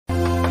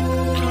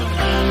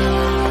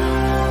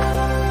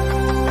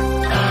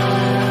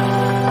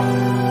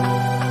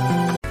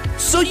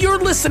So you're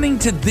listening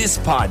to this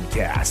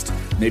podcast.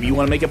 Maybe you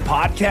want to make a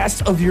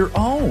podcast of your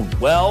own.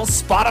 Well,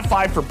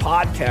 Spotify for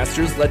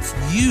Podcasters lets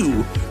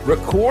you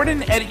record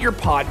and edit your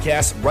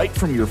podcast right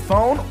from your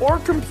phone or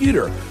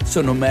computer.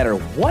 So no matter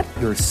what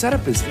your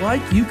setup is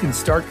like, you can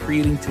start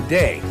creating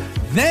today.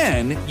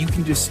 Then you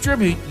can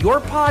distribute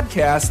your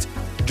podcast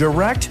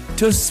direct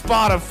to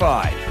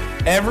Spotify.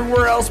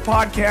 Everywhere else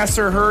podcasts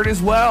are heard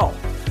as well.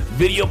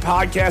 Video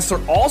podcasts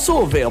are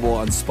also available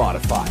on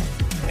Spotify.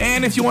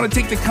 And if you want to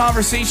take the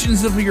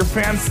conversations of your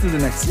fans to the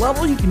next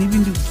level, you can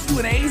even do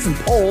Q&As and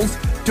polls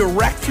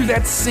direct through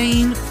that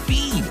same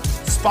feed.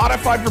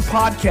 Spotify for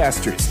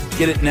Podcasters.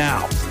 Get it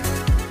now.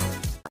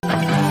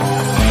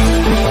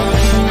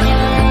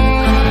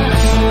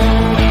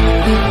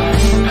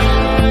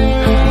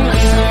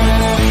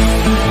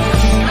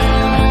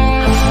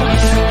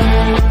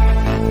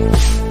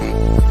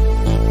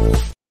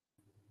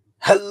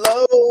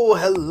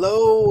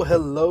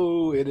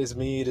 Hello. It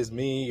is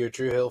me, your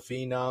True Hill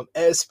Phenom,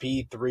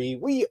 SP3.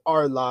 We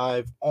are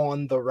live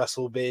on the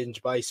Wrestle Binge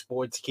by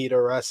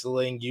Sportskeeda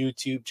Wrestling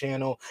YouTube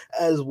channel,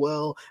 as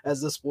well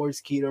as the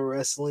Sportskeeda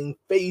Wrestling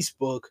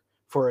Facebook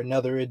for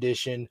another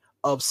edition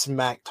of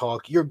Smack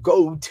Talk, your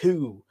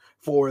go-to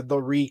for the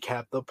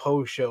recap, the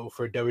post-show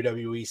for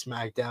WWE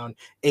Smackdown,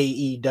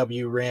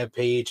 AEW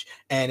Rampage,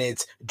 and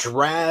it's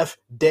draft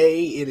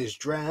day. It is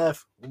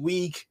draft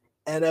week.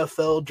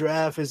 NFL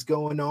draft is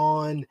going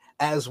on,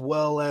 as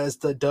well as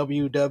the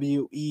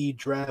WWE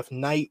draft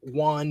night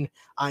one.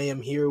 I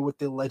am here with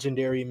the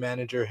legendary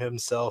manager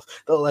himself,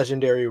 the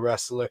legendary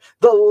wrestler,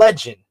 the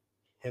legend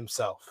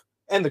himself,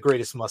 and the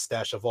greatest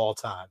mustache of all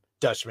time,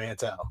 Dutch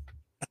Mantell.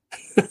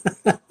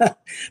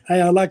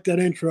 Hey, I like that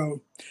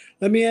intro.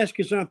 Let me ask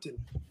you something.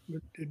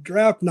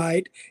 Draft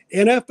night,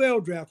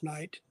 NFL draft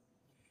night,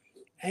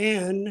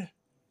 and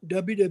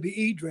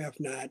WWE draft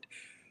night.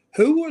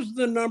 Who was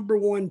the number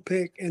one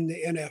pick in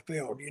the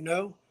NFL? Do you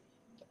know?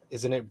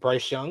 Isn't it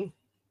Bryce Young?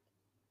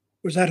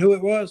 Was that who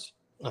it was?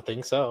 I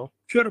think so.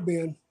 Should have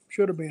been.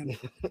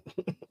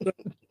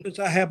 Since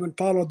I haven't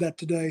followed that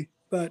today.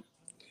 But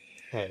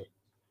hey,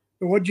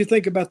 what did you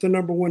think about the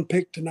number one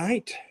pick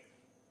tonight?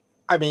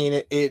 I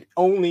mean, it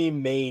only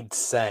made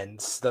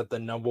sense that the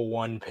number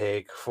one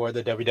pick for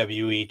the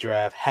WWE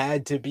draft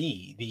had to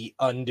be the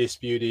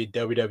undisputed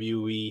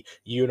WWE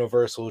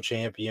Universal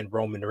Champion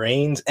Roman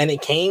Reigns. And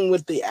it came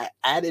with the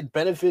added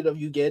benefit of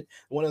you get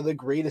one of the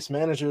greatest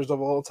managers of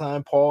all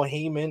time, Paul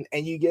Heyman,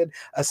 and you get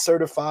a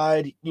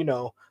certified,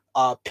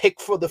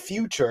 pick for the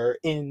future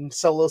in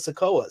Solo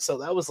Sikoa. So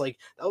that was like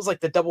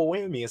the double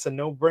whammy. It's a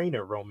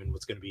no-brainer. Roman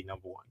was going to be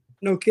number one.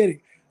 No kidding.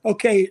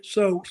 Okay,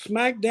 so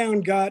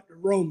SmackDown got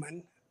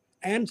Roman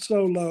and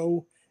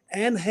Solo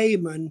and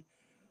Heyman.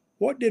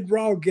 What did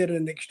Raw get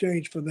in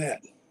exchange for that?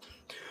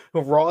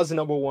 Raw's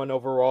number one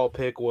overall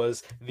pick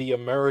was the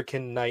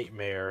American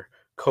Nightmare,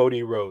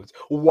 Cody Rhodes.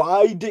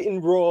 Why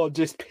didn't Raw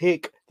just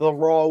pick the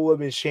Raw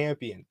Women's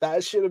Champion?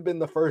 That should have been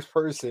the first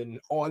person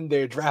on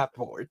their draft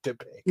board to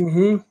pick.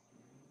 Mm-hmm.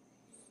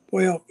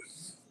 Well,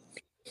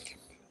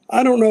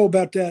 I don't know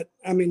about that.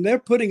 I mean, they're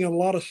putting a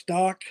lot of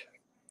stock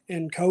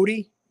in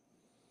Cody.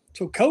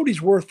 So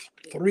Cody's worth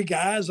three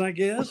guys, I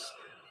guess.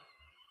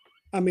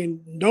 I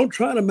mean, don't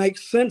try to make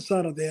sense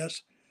out of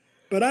this.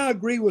 But I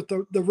agree with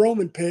the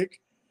Roman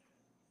pick.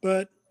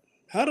 But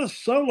how does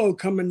Solo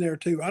come in there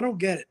too? I don't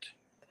get it.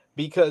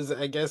 Because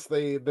I guess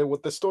they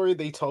what the story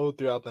they told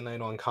throughout the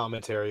night on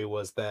commentary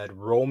was that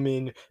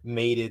Roman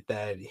made it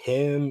that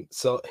him,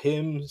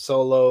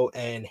 Solo,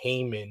 and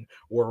Heyman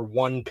were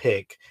one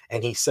pick,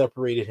 and he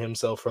separated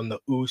himself from the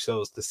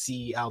Usos to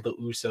see how the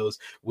Usos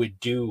would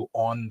do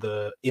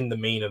in the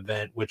main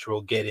event, which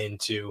we'll get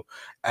into,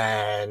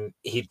 and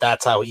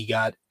that's how he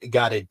got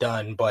it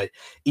done. But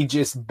it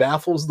just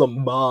baffles the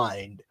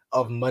mind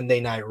of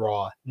Monday Night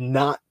Raw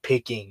not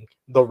picking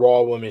the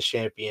Raw Women's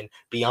Champion,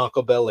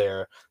 Bianca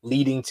Belair,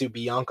 leading to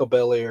Bianca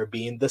Belair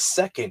being the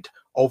second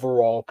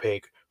overall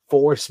pick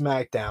for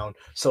SmackDown.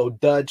 So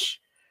Dutch,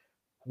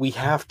 we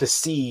have to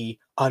see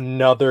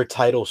another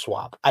title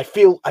swap. I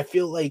feel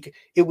like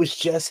it was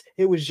just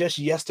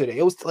yesterday.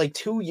 It was like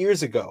 2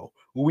 years ago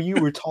we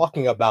were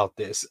talking about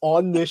this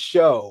on this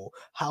show,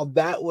 how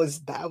that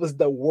was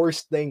the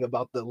worst thing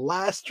about the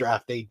last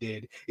draft they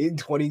did in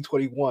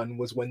 2021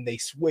 was when they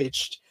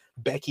switched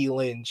Becky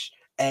Lynch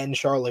and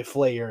Charlotte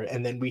Flair,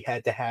 and then we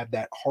had to have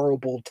that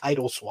horrible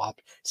title swap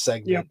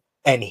segment. Yep.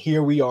 And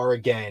here we are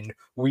again.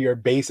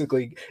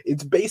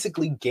 It's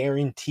basically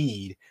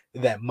guaranteed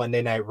that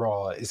Monday Night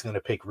Raw is going to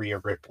pick Rhea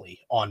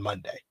Ripley on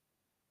Monday.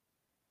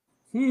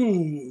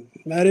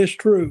 That is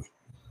true.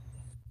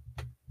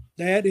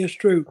 That is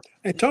true.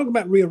 And talking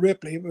about Rhea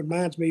Ripley, it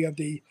reminds me of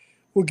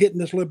we'll get in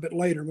this a little bit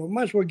later, but we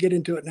might as well get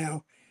into it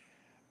now.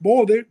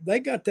 Boy, they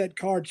got that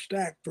card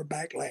stacked for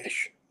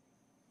Backlash.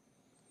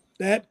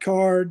 That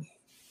card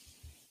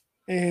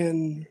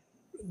and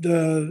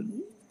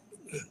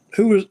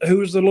who was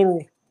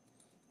the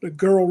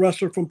girl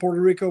wrestler from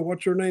Puerto Rico?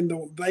 What's her name?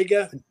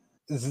 Vega?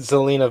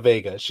 Zelina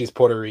Vega. She's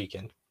Puerto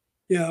Rican.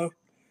 Yeah.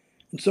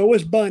 And so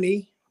is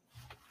Bunny.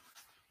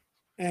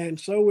 And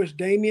so is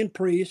Damian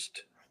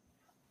Priest.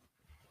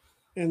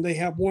 and they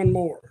have one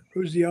more.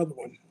 Who's the other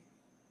one?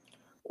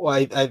 Well,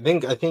 I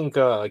think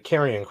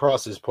Karrion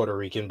Cross is Puerto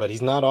Rican, but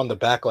he's not on the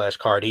Backlash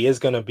card. He is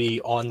going to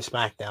be on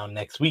SmackDown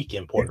next week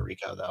in Puerto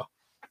Rico, though.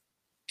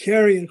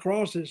 Karrion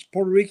Cross is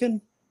Puerto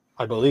Rican.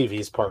 I believe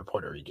he's part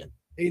Puerto Rican.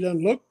 He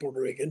doesn't look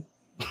Puerto Rican.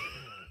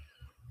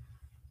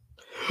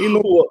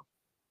 Well,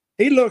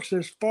 He looks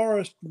as far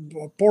as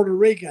Puerto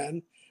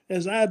Rican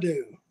as I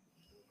do.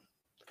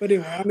 But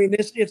anyway, I mean,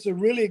 it's a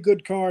really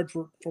good card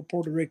for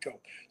Puerto Rico.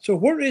 So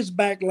where is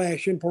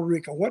Backlash in Puerto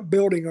Rico? What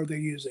building are they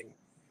using?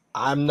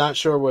 I'm not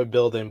sure what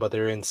building, but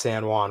they're in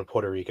San Juan,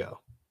 Puerto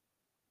Rico.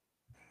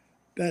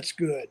 That's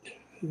good.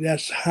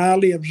 That's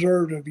highly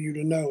observed of you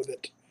to know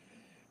that.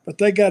 But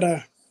they got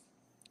a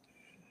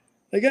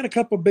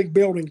couple of big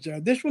buildings there.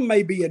 This one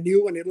may be a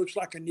new one. It looks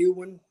like a new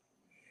one.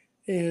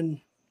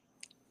 And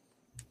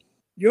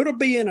you're to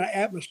be in an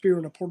atmosphere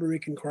in a Puerto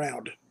Rican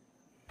crowd.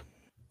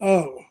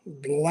 Oh,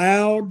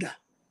 loud.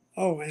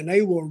 Oh, and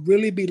they will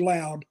really be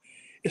loud.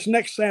 It's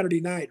next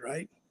Saturday night,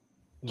 right?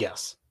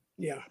 Yes.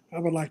 Yeah, I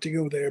would like to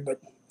go there,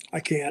 but I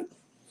can't.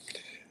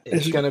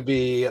 It's going to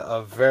be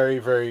a very,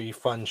 very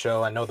fun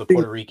show. I know the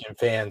Puerto Rican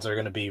fans are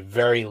going to be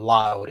very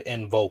loud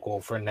and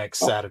vocal for next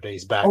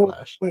Saturday's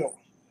Backlash. Well,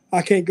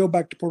 I can't go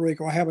back to Puerto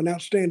Rico. I have an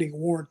outstanding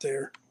warrant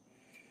there.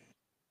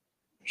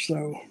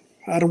 So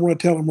I don't want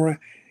to tell them where.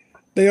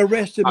 They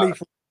arrested me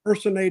for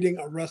impersonating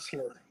a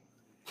wrestler.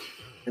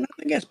 And I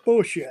think that's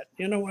bullshit.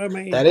 You know what I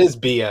mean? That is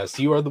BS.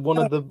 You are one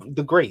of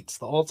the greats,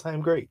 the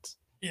all-time greats.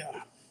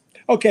 Yeah.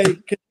 Okay,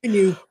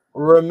 continue.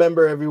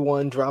 Remember,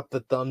 everyone, drop the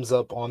thumbs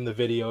up on the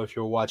video if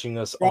you're watching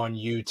us on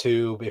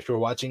YouTube. If you're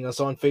watching us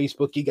on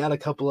Facebook, you got a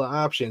couple of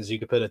options. You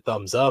can put a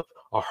thumbs up,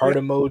 a heart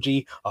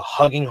emoji, a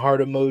hugging heart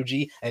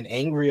emoji, an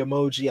angry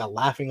emoji, a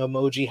laughing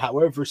emoji,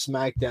 however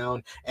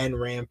SmackDown and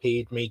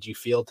Rampage made you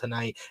feel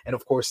tonight. And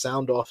of course,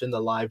 sound off in the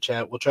live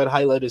chat. We'll try to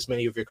highlight as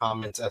many of your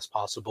comments as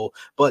possible,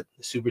 but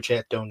Super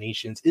Chat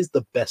donations is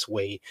the best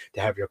way to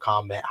have your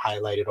comment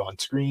highlighted on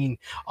screen.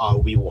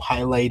 We will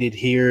highlight it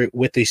here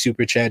with a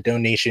Super Chat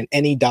donation.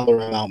 Any dollar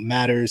amount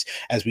matters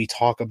as we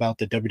talk about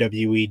the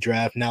WWE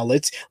draft. Now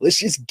let's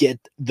just get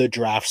the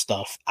draft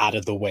stuff out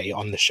of the way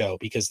on the show,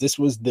 because this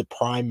was the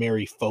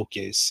primary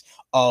focus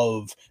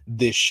of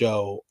this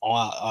show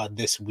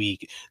this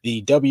week.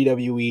 The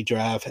WWE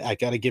draft. I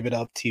gotta give it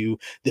up to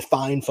the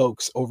fine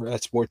folks over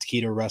at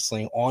Sportskeeda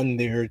Wrestling on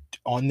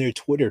their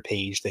Twitter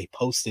page. They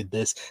posted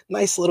this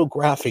nice little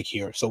graphic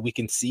here so we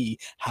can see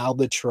how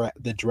the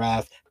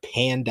draft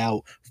panned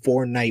out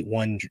for night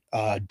one,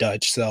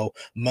 Dutch. So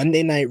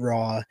Monday Night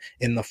Raw,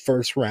 in the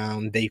first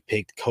round, they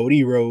picked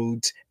Cody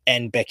Rhodes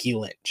and Becky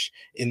Lynch.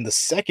 In the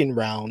second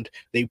round,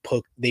 they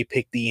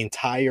picked the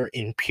entire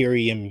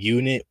Imperium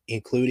unit,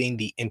 including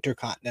the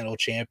Intercontinental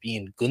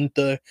Champion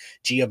Gunther,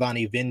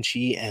 Giovanni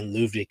Vinci, and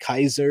Ludwig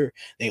Kaiser.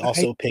 They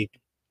also picked.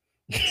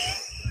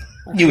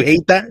 You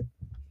hate that?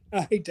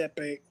 I hate that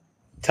pick.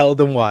 Tell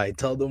them why.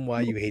 Tell them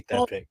why you hate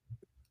that pick.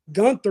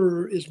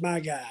 Gunther is my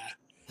guy.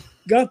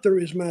 Gunther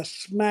is my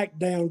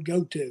SmackDown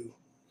go-to.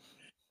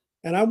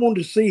 And I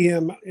wanted to see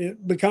him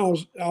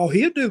because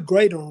he'll do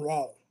great on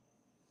Raw.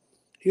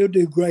 He'll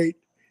do great.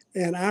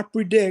 And I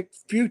predict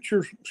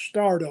future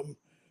stardom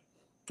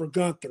for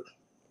Gunther.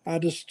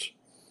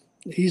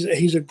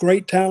 He's a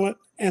great talent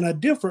and a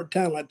different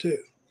talent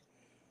too.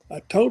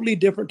 A totally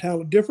different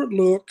talent, different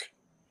look.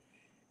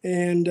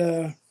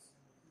 And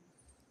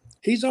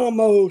he's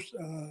almost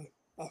a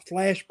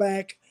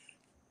flashback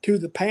to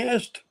the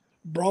past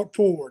brought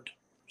forward.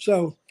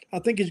 So I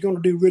think he's going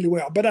to do really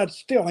well. But I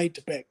still hate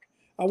the pick.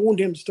 I want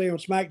him to stay on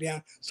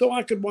SmackDown so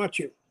I could watch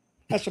him.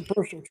 That's a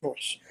personal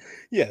choice.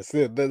 Yes,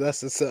 that's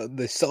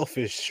the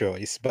selfish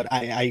choice, but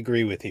I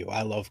agree with you.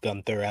 I love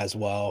Gunther as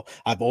well.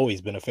 I've always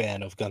been a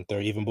fan of Gunther,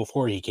 even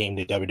before he came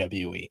to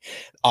WWE.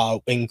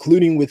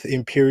 Including with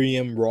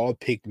Imperium, Raw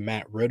picked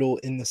Matt Riddle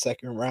in the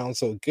second round,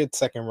 so a good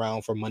second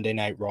round for Monday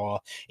Night Raw.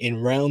 In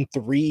round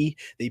 3,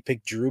 they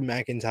picked Drew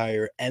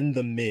McIntyre and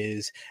The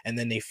Miz, and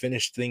then they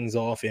finished things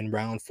off in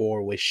round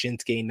 4 with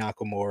Shinsuke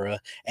Nakamura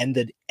and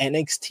the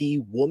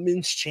NXT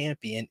Women's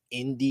Champion,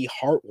 Indy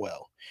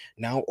Hartwell.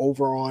 Now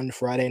over on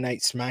Friday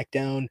Night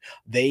SmackDown,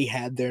 they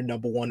had their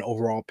number 1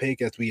 overall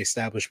pick, as we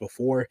established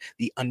before,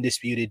 the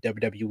undisputed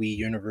WWE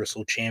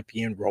Universal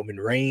Champion Roman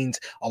Reigns,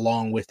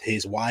 along with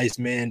his wise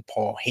man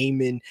Paul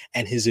Heyman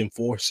and his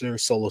enforcer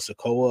Solo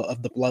Sikoa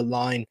of the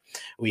Bloodline.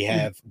 We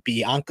have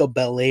Bianca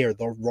Belair,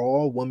 the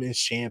Raw Women's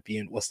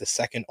Champion, was the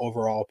second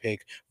overall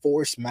pick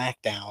for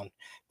SmackDown.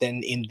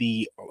 Then in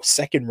the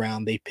second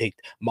round, they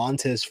picked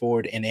Montez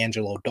Ford and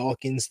Angelo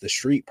Dawkins, the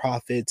Street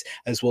Profits,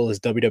 as well as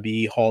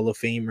WWE Hall of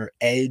Famer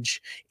Edge.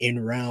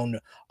 In round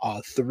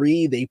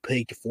 3, they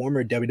picked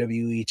former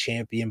WWE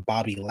champion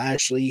Bobby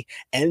Lashley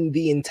and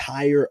the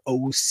entire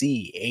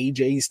OC,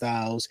 AJ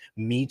Styles,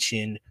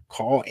 Michin,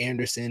 Carl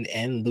Anderson,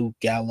 and Luke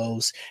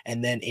Gallows.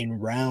 And then in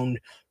round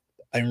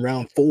In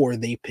round 4,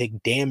 they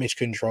picked Damage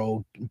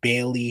Control,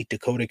 Bailey,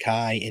 Dakota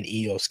Kai, and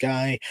Io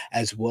Sky,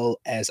 as well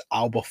as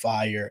Alba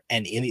Fire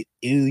and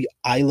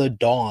Isla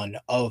Dawn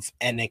of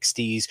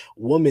NXT's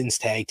Women's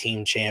Tag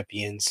Team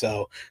Champions.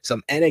 So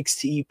some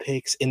NXT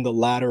picks in the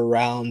latter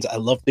rounds. I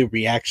love the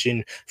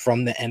reaction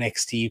from the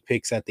NXT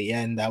picks at the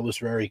end. That was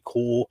very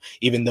cool,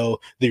 even though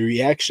the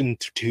reaction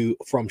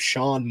from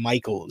Shawn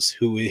Michaels,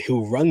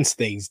 who runs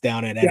things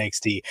down at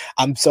NXT.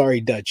 I'm sorry,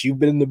 Dutch, you've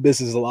been in the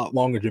business a lot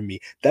longer than me.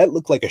 That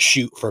looked like a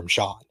shoot from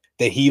Shawn,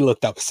 that he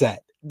looked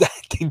upset that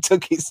they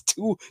took his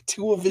two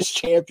of his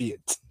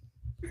champions.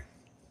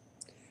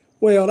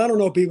 Well, I don't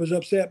know if he was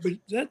upset, but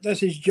that's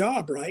his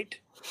job, right?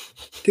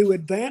 To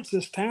advance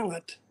this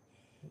talent.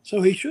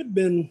 So he should have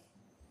been,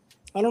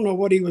 I don't know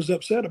what he was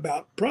upset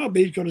about.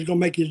 Probably he's going to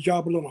make his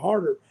job a little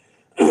harder.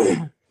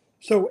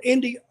 So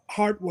Indy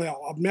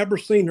Hartwell, I've never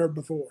seen her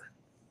before.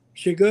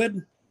 She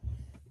good?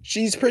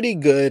 She's pretty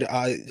good.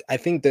 I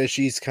think that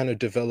she's kind of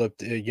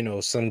developed,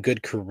 some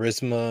good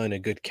charisma and a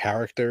good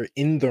character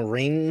in the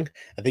ring.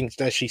 I think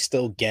that she's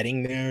still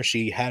getting there.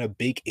 She had a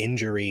big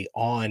injury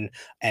on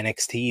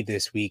NXT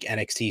this week,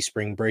 NXT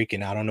Spring Break,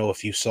 and I don't know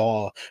if you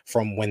saw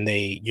from when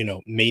they,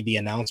 made the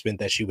announcement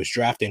that she was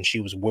drafted,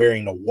 she was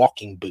wearing a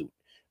walking boot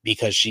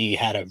because she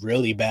had a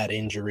really bad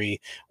injury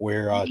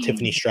where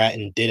Tiffany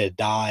Stratton did a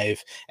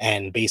dive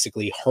and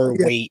basically her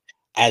weight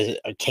as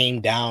it came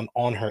down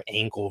on her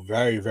ankle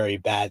very, very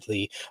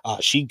badly.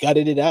 She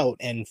gutted it out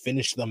and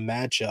finished the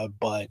matchup,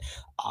 but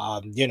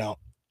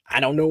I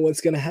don't know what's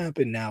going to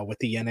happen now with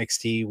the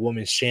NXT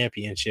Women's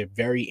Championship.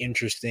 Very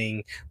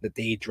interesting that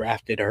they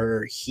drafted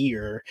her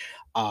here.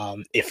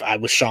 If I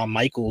was Shawn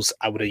Michaels,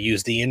 I would have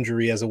used the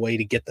injury as a way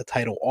to get the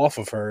title off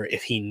of her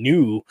if he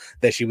knew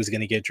that she was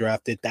going to get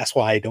drafted. That's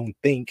why I don't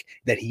think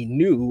that he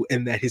knew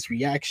and that his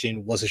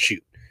reaction was a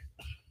shoot.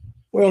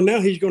 Well,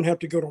 now he's going to have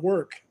to go to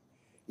work.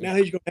 Now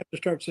he's going to have to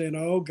start saying,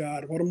 oh,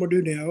 God, what am I going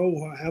to do now?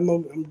 Oh, how am I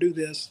going to do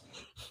this?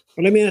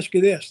 But let me ask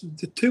you this.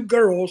 The two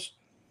girls,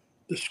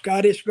 the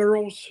Scottish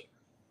girls,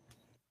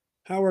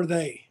 how are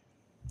they?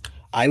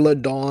 Isla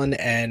Dawn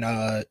and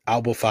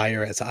Alba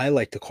Fire, as I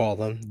like to call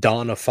them,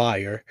 Dawn of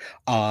Fire.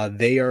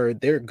 They're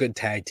a good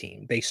tag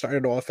team. They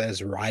started off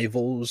as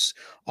rivals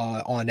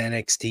on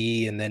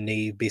NXT, and then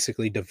they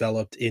basically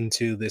developed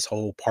into this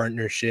whole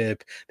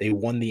partnership. They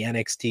won the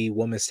NXT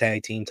Women's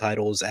Tag Team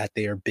titles at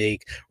their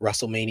big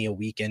WrestleMania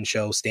weekend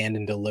show, Stand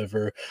and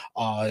Deliver.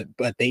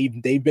 But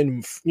they've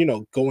been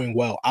going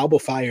well. Alba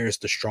Fire is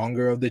the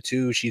stronger of the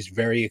two. She's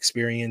very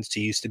experienced.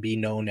 She used to be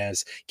known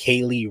as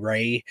Kaylee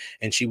Ray,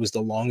 and she was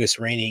the longest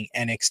reigning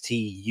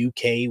NXT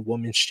UK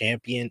Women's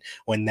Champion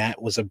when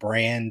that was a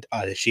brand.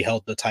 She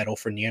held the title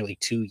for nearly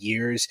 2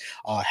 years,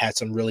 had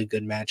some really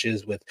good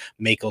matches with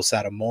Mako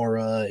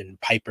Satomura and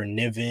Piper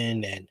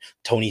Niven and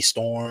Toni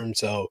Storm.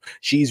 So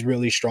she's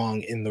really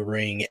strong in the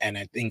ring, and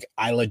I think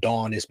Isla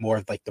Dawn is more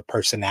of like the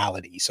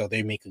personality, so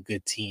they make a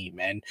good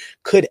team and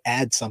could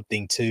add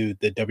something to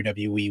the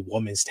WWE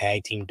Women's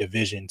Tag Team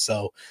division.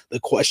 So the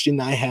question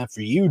I have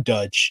for you,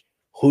 Dutch,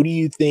 who do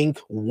you think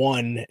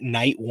won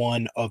night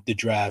 1 of the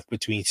draft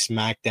between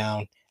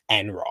SmackDown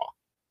and Raw?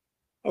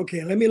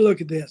 Okay, let me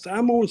look at this.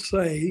 I'm going to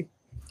say,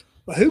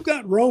 well, who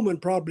got Roman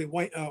probably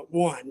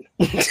won.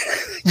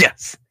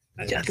 Yes.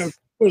 Because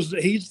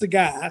he's the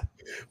guy.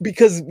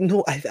 Because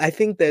I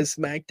think that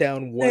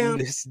SmackDown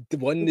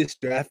won this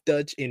draft,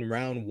 Dutch, in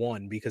round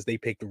 1 because they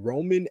picked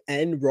Roman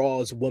and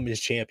Raw's Women's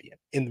Champion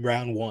in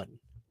round 1.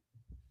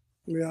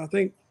 Yeah, I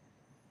think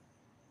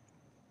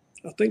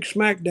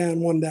SmackDown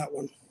won that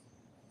one.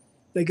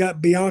 They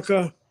got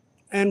Bianca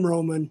and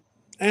Roman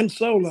and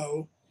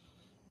Solo.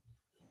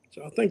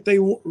 So I think they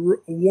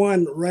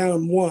won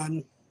round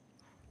 1.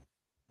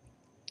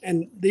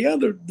 And the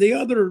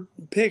other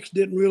picks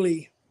didn't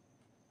really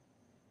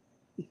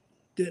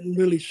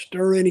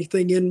stir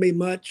anything in me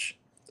much,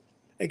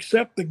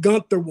 except the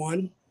Gunther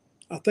one.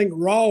 I think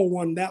Raw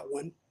won that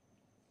one.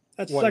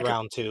 That's one second.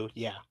 Round 2.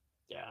 Yeah,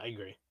 I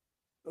agree.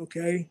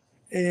 Okay,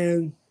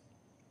 and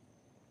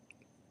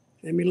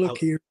let me look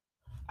here.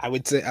 I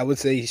would say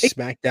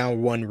SmackDown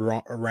won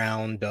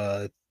around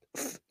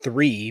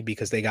 3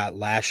 because they got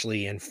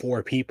Lashley and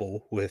 4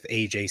 people with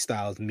AJ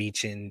Styles,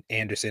 Michin,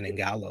 Anderson, and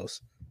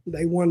Gallows.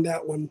 They won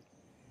that one,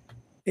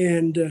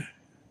 and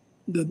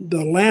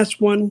the last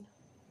one.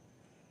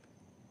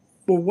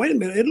 Well, wait a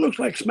minute. It looks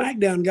like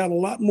SmackDown got a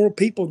lot more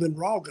people than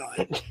Raw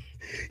got.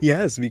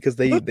 Yes, because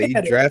they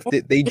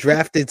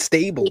drafted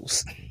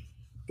stables.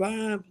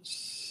 5,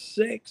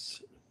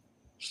 6,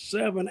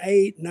 7,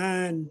 8,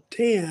 9,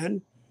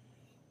 10,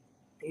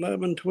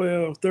 11,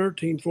 12,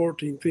 13,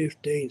 14,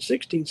 15,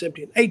 16,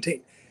 17,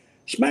 18.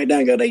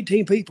 SmackDown got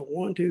 18 people.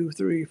 1, 2,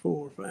 3,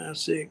 4, 5,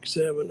 6,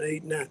 7,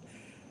 8, 9.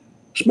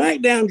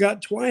 SmackDown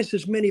got twice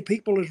as many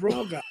people as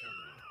Raw got.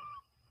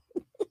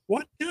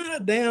 What kind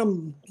of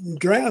damn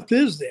draft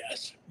is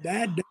this?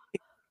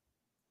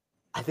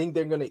 I think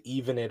they're gonna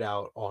even it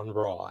out on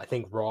Raw. I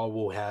think Raw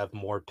will have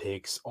more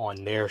picks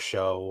on their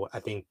show. I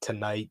think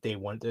tonight they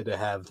wanted to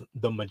have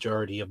the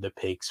majority of the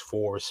picks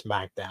for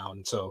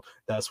SmackDown, so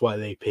that's why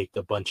they picked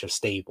a bunch of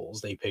stables.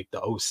 They picked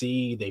the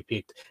OC, they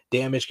picked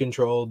Damage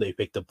Control, they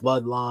picked the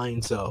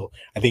Bloodline. So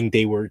I think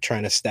they were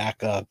trying to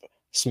stack up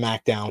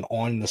SmackDown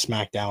on the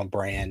SmackDown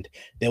brand.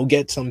 They'll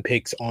get some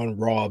picks on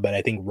Raw, but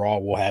I think Raw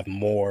will have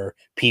more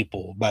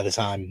people by the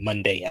time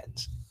Monday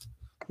ends.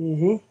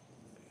 Mm-hmm.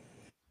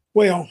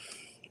 Well,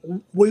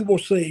 we will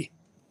see.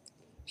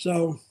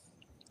 So,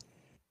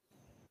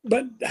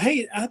 but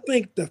hey, I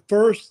think the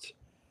first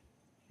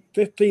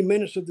 15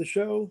 minutes of the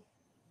show,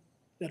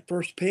 that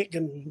first pick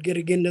and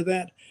getting into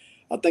that,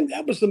 I think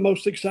that was the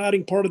most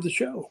exciting part of the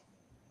show.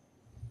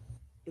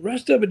 The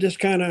rest of it just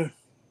kind of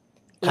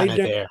laid down.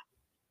 There.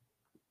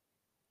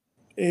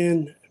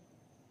 And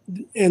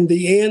in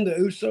the end, the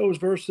Usos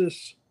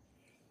versus,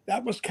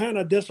 that was kind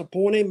of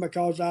disappointing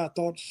because I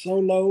thought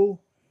Solo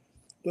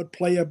would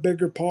play a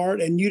bigger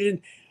part. And you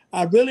didn't,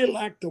 I really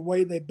liked the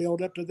way they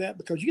built up to that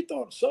because you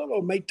thought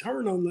Solo may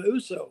turn on the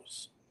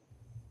Usos.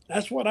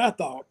 That's what I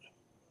thought.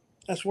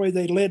 That's the way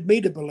they led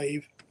me to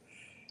believe.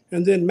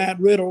 And then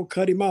Matt Riddle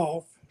cut him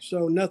off,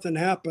 so nothing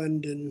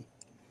happened.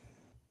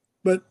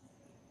 But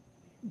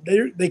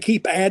they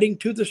keep adding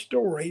to the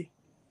story,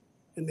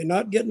 and they're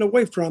not getting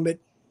away from it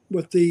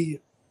with the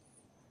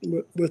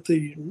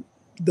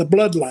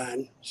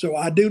bloodline. So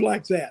I do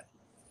like that.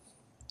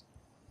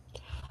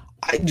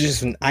 I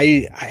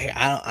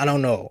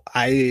don't know.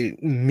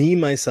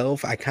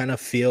 Myself, I kind of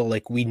feel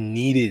like we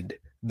needed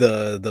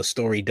the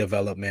story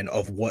development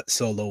of what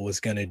Solo was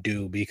gonna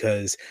do,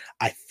 because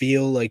I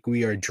feel like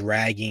we are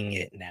dragging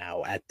it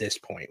now at this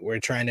point. We're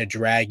trying to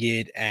drag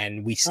it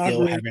and we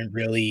still haven't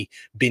really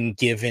been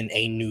given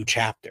a new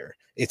chapter.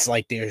 It's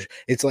like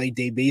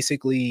they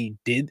basically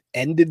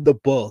ended the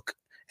book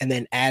and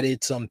then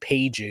added some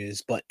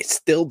pages, but it's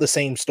still the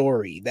same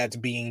story that's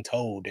being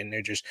told, and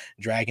they're just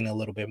dragging a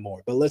little bit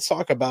more. But let's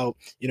talk about,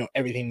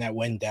 everything that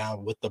went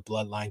down with the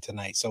bloodline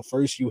tonight. So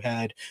first you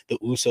had the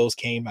Usos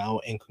came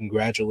out and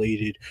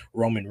congratulated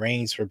Roman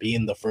Reigns for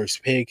being the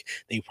first pick.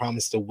 They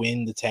promised to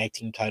win the tag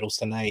team titles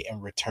tonight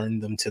and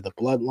return them to the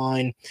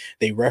bloodline.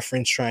 They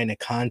referenced trying to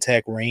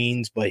contact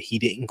Reigns, but he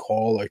didn't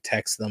call or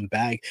text them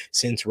back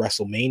since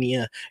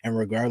WrestleMania. And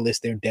regardless,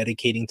 they're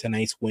dedicating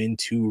tonight's win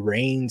to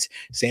Reigns.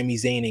 Sami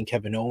Zayn and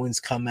Kevin Owens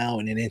come out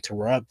and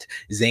interrupt.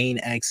 Zayn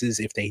asks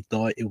if they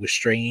thought it was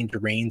strange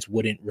Reigns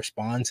wouldn't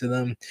respond to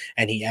them,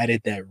 and he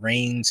added that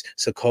Reigns,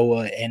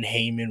 Sikoa, and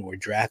Heyman were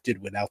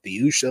drafted without the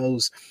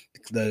Usos.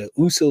 The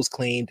Usos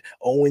claimed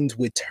Owens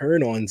would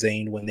turn on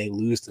Zayn when they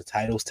lose the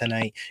titles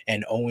tonight,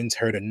 and Owens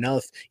heard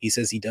enough. He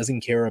says he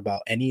doesn't care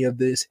about any of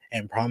this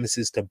and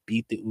promises to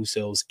beat the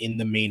Usos in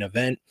the main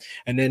event.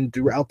 And then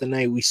throughout the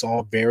night, we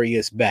saw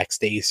various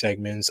backstage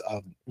segments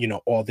of,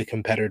 all the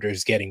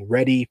competitors getting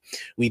ready.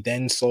 We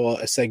then saw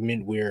a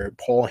segment where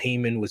Paul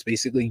Heyman was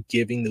basically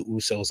giving the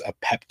Usos a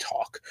pep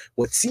talk,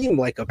 what seemed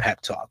like a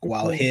pep talk,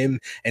 while him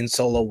and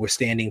Solo were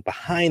standing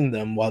behind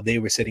them while they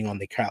were sitting on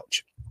the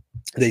couch.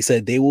 They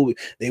said they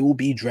will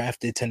be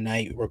drafted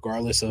tonight,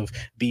 regardless of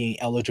being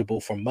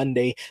eligible for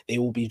Monday. They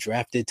will be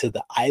drafted to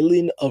the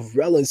island of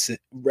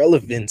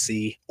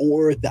relevancy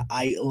or the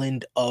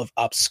island of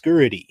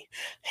obscurity.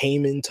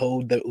 Heyman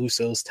told the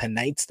Usos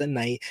tonight's the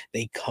night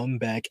they come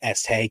back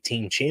as tag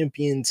team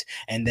champions.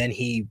 And then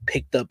he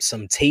picked up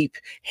some tape,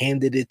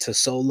 handed it to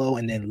Solo,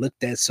 and then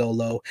looked at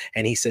Solo,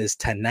 and he says,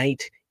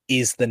 "Tonight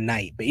is the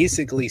night,"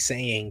 basically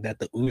saying that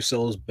the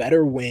Usos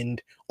better win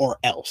or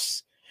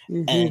else.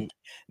 Mm-hmm. And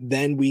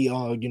then we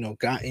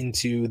got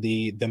into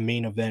the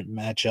main event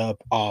matchup.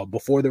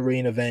 Before the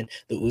main event,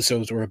 the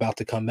Usos were about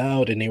to come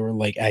out and they were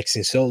like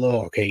asking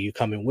Solo, "Okay, you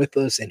coming with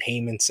us?" And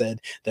Heyman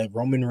said that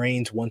Roman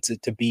Reigns wants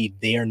it to be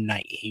their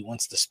night. He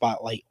wants the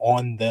spotlight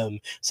on them,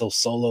 so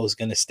Solo is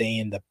gonna stay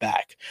in the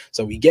back.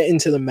 So we get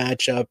into the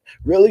matchup.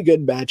 Really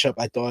good matchup.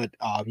 I thought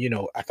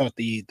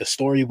the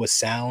story was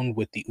sound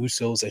with the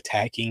Usos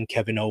attacking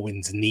Kevin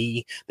Owens'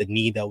 knee, the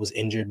knee that was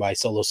injured by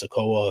Solo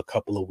Sikoa a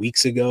couple of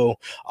weeks ago.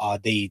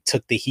 They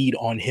took the heat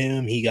on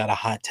him. He got a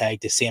hot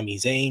tag to Sami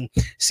Zayn.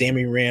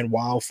 Sami ran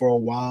wild for a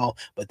while,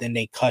 but then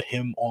they cut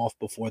him off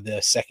before the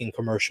second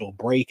commercial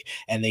break,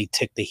 and they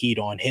took the heat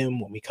on him.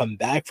 When we come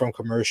back from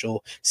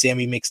commercial,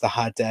 Sami makes the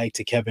hot tag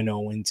to Kevin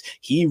Owens.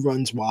 He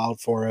runs wild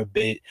for a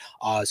bit.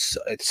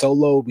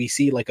 Solo, we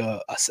see like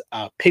a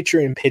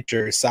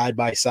picture-in-picture,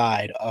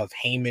 side-by-side of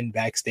Heyman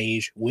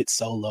backstage with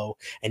Solo,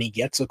 and he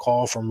gets a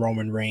call from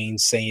Roman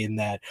Reigns saying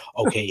that,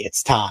 okay,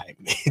 it's time.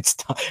 It's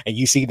time. And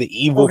you see the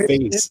evil face.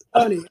 It's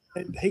funny.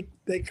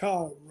 They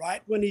call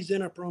right when he's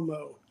in a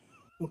promo.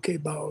 "Okay,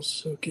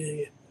 boss.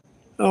 Okay."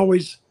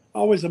 Always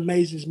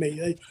amazes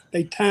me.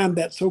 They timed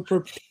that so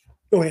perfect.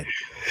 Go ahead.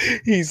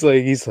 He's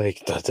like, it's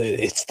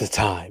the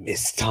time.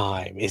 It's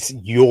time. It's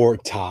your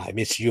time.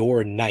 It's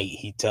your night.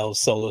 He tells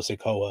Solo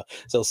Sikoa.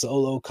 So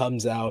Solo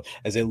comes out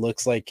as it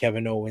looks like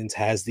Kevin Owens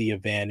has the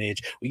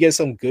advantage. We get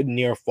some good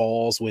near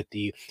falls with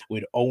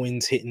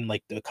Owens hitting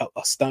like a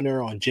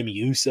stunner on Jimmy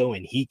Uso,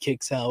 and he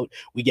kicks out.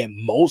 We get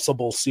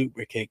multiple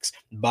super kicks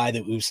by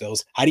the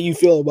Usos. How do you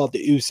feel about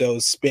the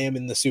Usos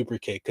spamming the super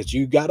kick? Because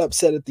you got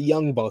upset at the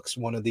Young Bucks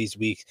one of these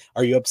weeks.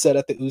 Are you upset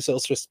at the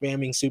Usos for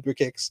spamming super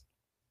kicks?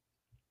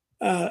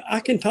 I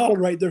can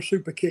tolerate their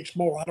super kicks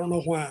more. I don't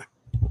know why.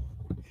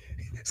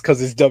 It's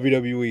because it's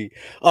WWE.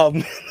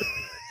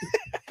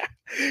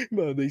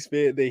 No,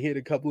 they hit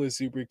a couple of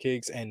super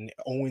kicks, and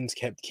Owens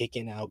kept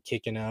kicking out.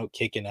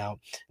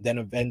 Then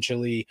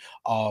eventually,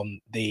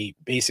 they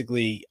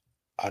basically.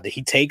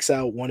 He takes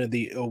out one of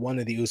the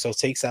Usos,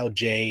 takes out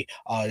Jay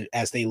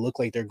as they look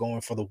like they're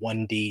going for the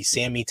 1D.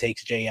 Sammy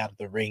takes Jay out of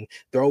the ring,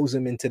 throws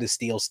him into the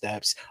steel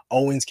steps.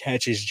 Owens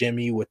catches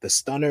Jimmy with the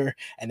stunner,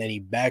 and then he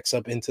backs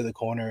up into the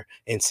corner,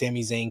 and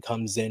Sami Zayn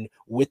comes in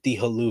with the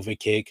haluva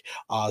kick.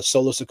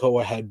 Solo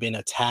Sikoa had been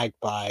attacked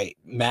by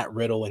Matt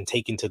Riddle and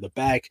taken to the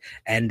back,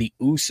 and the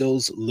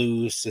Usos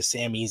lose to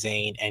Sami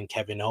Zayn and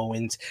Kevin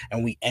Owens,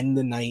 and we end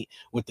the night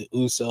with the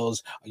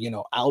Usos,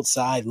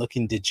 outside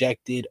looking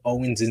dejected.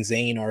 Owens and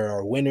Zayn are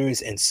our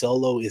winners, and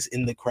Solo is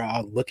in the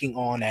crowd looking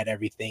on at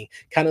everything,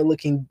 kind of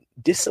looking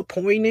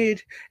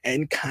disappointed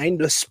and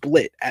kind of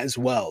split as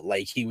well.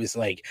 Like he was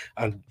like,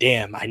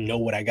 damn, I know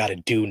what I got to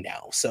do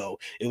now. So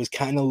it was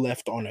kind of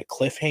left on a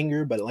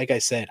cliffhanger, but like I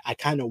said, I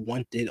kind of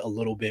wanted a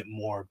little bit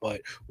more. But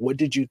what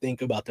did you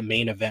think about the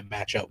main event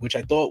matchup, which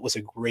I thought was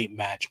a great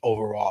match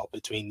overall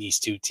between these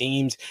two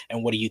teams?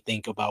 And what do you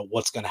think about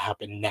what's going to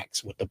happen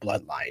next with the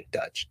Bloodline,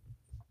 Dutch?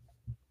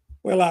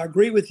 Well, I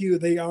agree with you.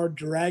 They are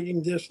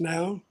dragging this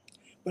now,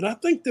 but I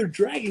think they're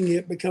dragging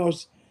it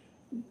because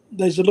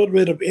there's a little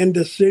bit of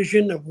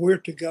indecision of where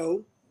to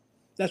go.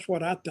 That's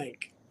what I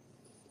think.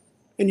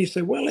 And you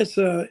say, well, it's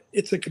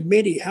a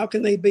committee. How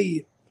can they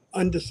be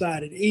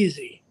undecided?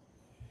 Easy.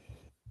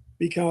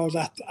 Because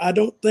I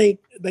don't think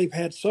they've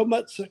had so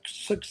much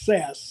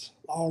success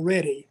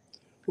already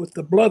with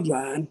the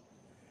Bloodline.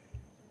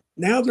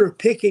 Now they're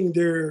picking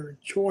their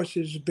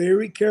choices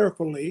very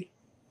carefully,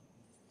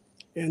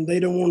 and they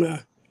don't want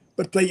to,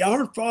 but they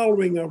are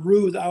following a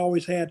rule I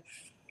always had.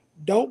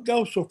 Don't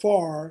go so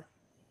far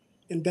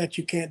and that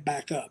you can't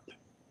back up,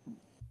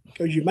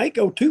 because you may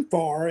go too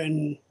far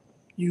and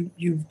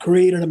you've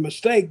created a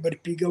mistake, but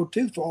if you go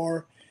too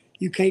far,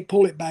 you can't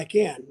pull it back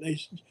in.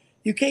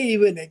 You can't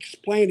even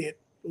explain it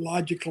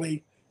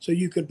logically so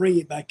you can bring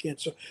it back in.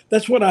 So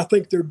that's what I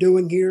think they're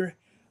doing here.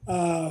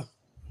 And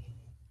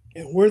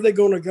where they're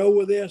going to go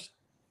with this,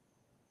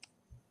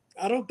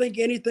 I don't think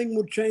anything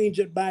will change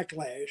at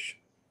Backlash.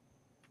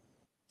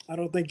 I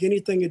don't think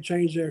anything would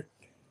change there.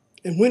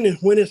 And when is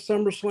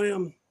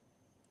SummerSlam?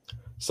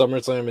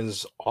 SummerSlam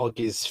is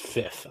August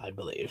 5th, I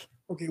believe.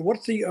 Okay,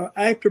 what's the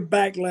after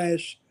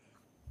Backlash?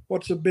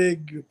 What's the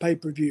big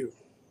pay-per-view?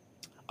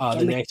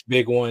 The next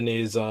big one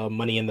is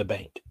Money in the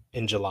Bank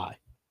in July.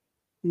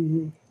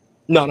 Mm-hmm.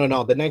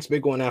 No. The next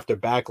big one after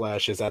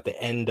Backlash is at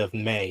the end of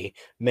May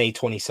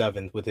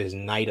 27th, with his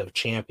Night of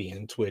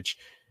Champions, which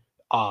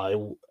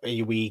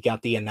we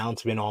got the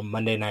announcement on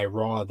Monday Night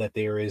Raw that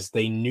there is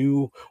the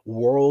new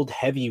World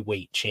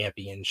Heavyweight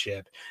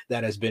Championship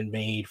that has been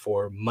made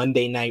for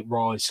Monday Night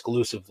Raw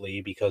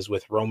exclusively, because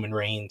with Roman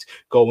Reigns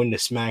going to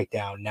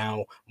Smackdown,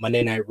 now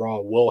Monday Night Raw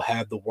will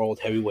have the World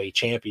Heavyweight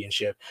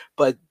Championship.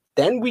 But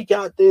then we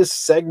got this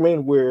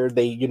segment where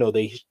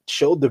they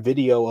showed the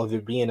video of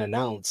it being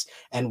announced,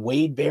 and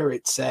Wade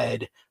Barrett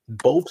said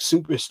both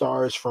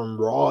superstars from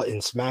Raw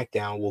and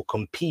SmackDown will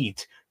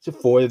compete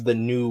for the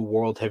new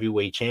World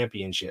Heavyweight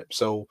Championship.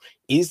 So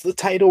is the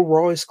title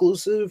Raw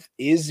exclusive?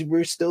 Is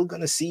we're still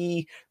going to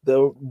see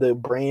the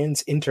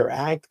brands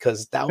interact?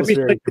 Because that was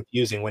very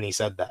confusing when he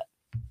said that.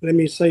 Let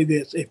me say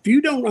this. If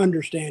you don't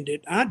understand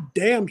it, I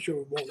damn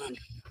sure won't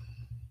understand.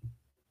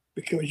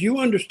 Because you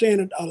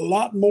understand it a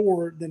lot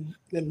more than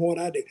what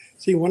I do.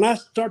 See, when I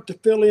start to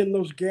fill in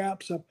those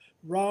gaps of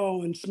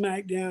Raw and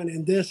SmackDown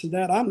and this and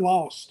that, I'm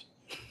lost.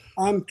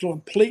 I'm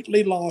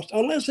completely lost,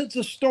 unless it's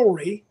a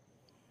story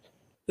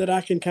that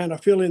I can kind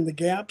of fill in the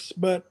gaps.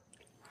 But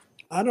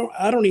I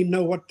don't even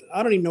know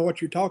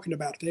what you're talking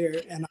about there,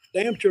 and I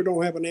damn sure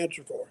don't have an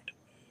answer for it.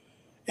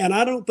 And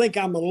I don't think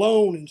I'm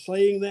alone in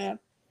saying that,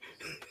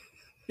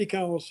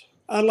 because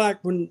I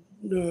like when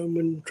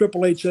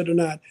Triple H said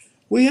tonight,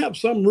 we have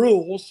some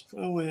rules.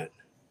 I went,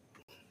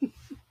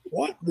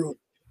 what rule?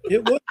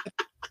 It was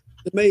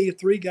to me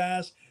 3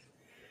 guys.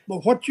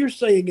 But what you're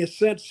saying is,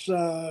 since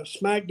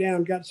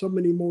SmackDown got so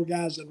many more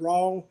guys than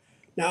Raw,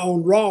 now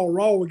on Raw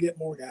will get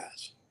more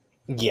guys.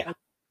 Yeah.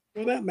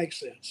 Well, that makes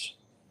sense.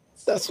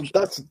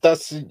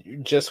 That's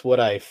just what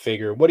I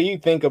figured. What do you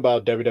think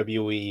about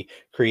WWE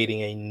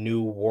creating a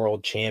new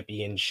world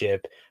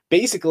championship?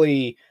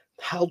 Basically,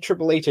 how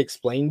Triple H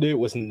explained it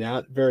was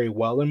not very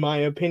well, in my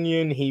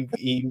opinion. He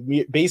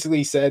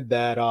basically said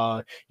that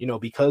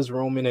because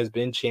Roman has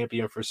been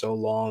champion for so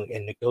long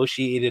and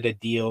negotiated a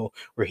deal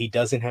where he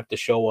doesn't have to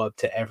show up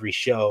to every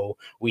show,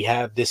 we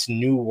have this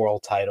new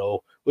world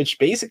title, which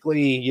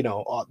basically,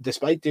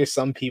 despite there's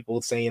some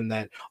people saying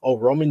that, oh,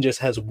 Roman just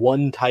has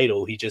one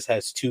title, he just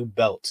has two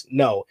belts.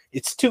 No,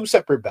 it's two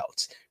separate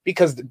belts,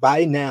 because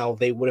by now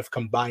they would have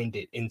combined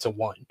it into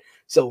one.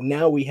 So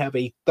now we have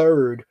a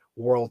third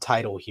world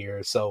title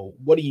here. So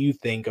what do you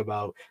think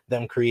about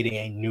them creating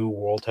a new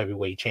world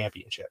heavyweight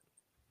championship?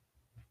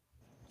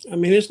 I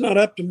mean, it's not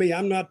up to me.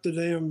 I'm not the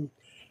damn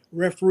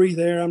referee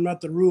there. I'm not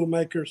the rule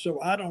maker.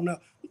 So I don't know.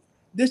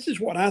 This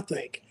is what I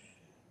think.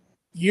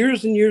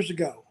 Years and years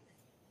ago,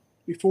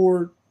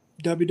 before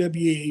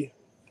WWE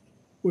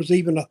was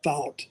even a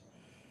thought,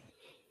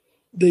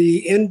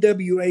 the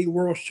NWA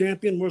World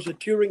Champion was a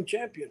touring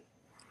champion,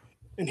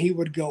 and he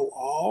would go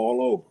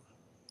all over.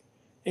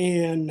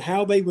 And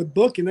how they would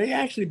book him, they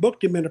actually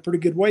booked him in a pretty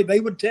good way. They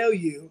would tell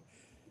you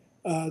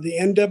the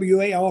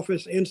NWA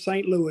office in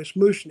St. Louis,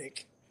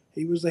 Mushnick,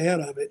 he was the head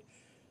of it.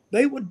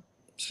 They would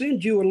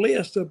send you a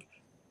list of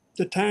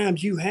the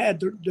times you had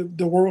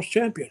the world's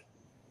champion.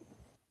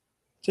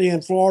 See,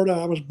 in Florida,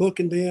 I was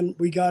booking then.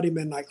 We got him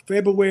in like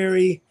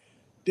February.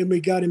 Then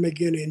we got him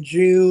again in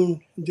June.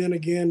 Then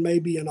again,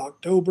 maybe in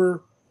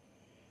October.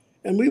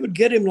 And we would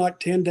get him like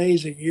 10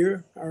 days a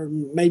year, or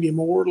maybe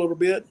more, a little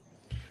bit.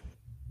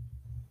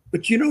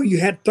 But you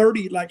had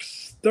 30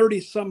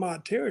 some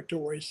odd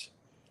territories.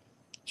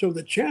 So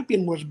the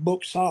champion was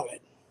booked solid.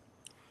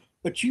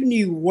 But you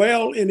knew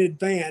well in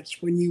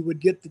advance when you would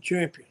get the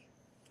champion.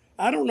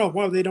 I don't know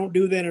why they don't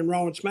do that in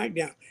Raw and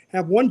SmackDown.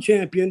 Have one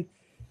champion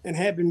and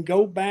have him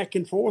go back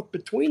and forth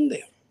between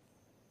them.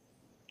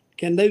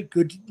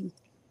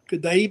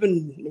 Could they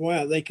even,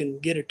 well, they can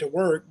get it to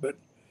work, but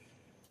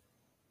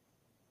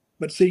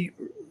see,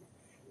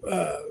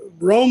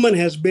 Roman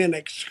has been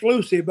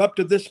exclusive up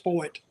to this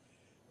point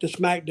to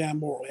SmackDown,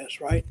 more or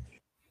less, right?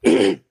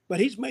 But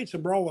he's made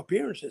some Raw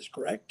appearances,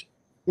 correct?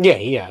 Yeah,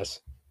 he has.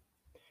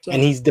 So,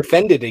 and he's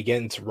defended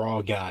against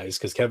Raw guys,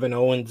 because Kevin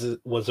Owens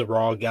was a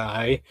Raw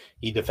guy.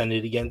 He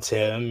defended against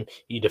him.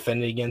 He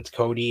defended against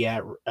Cody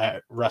at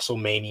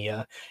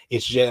WrestleMania.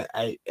 It's just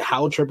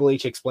how Triple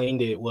H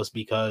explained it was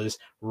because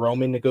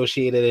Roman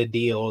negotiated a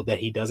deal that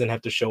he doesn't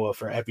have to show up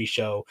for every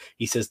show.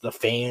 He says the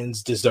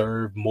fans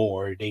deserve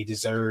more. They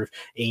deserve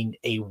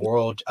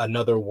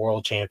another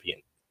world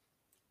champion.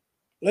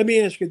 let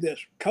me ask you this.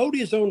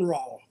 Cody's on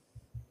Raw.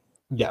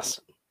 Yes.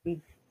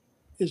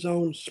 Is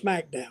on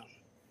SmackDown.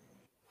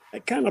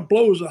 That kind of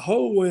blows a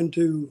hole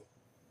into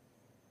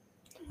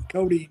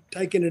Cody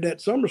taking it at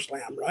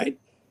SummerSlam, right?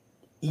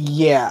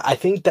 Yeah, I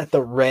think that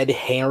the red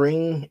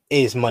herring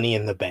is Money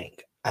in the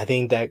Bank. I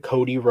think that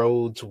Cody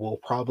Rhodes will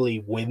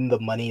probably win the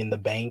Money in the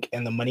Bank,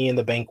 and the Money in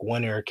the Bank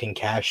winner can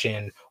cash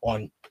in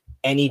on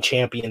any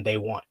champion they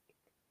want,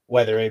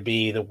 whether it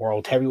be the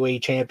World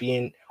Heavyweight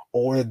Champion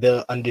or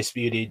the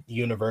Undisputed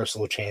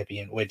Universal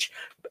Champion, which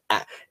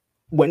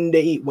when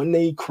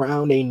they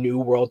crown a new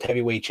World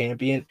Heavyweight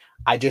Champion,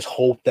 I just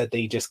hope that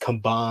they just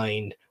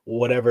combine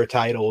whatever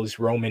titles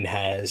Roman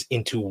has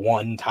into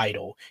one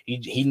title.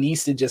 He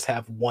needs to just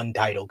have one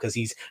title, because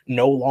he's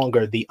no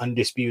longer the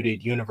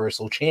Undisputed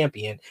Universal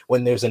Champion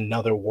when there's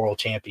another world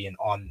champion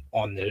on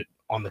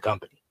the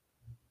company.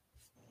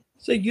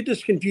 See, you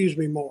just confuse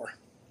me more.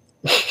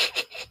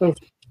 So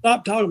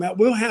stop talking about.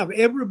 We'll have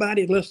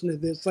everybody listening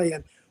to this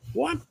saying,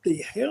 what the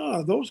hell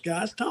are those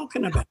guys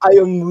talking about? I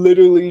am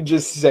literally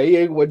just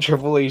saying what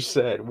Triple H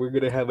said. We're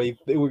gonna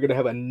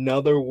have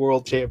another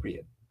world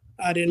champion.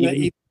 I didn't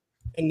know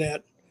in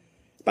that.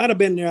 If I'd have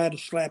been there, I'd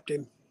have slapped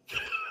him.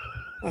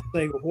 I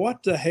think,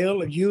 what the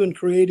hell have you and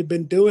Creative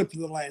been doing for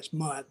the last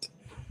month?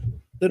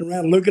 Sitting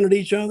around looking at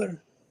each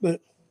other,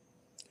 but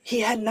he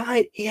had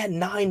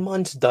 9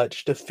 months,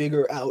 Dutch, to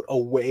figure out a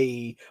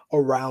way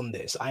around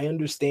this. I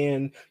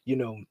understand,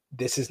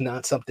 this is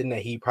not something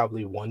that he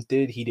probably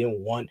wanted. He didn't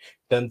want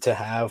them to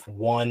have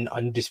one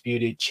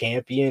undisputed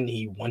champion.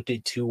 He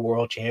wanted two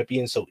world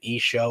champions, so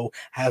each show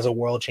has a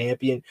world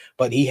champion.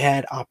 But he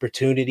had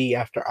opportunity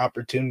after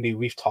opportunity.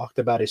 We've talked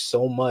about it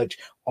so much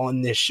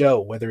on this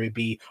show, whether it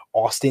be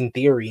Austin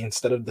Theory,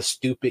 instead of the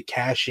stupid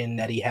cash-in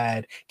that he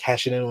had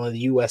cashing in on the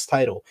U.S.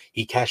 title,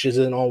 he cashes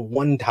in on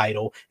one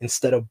title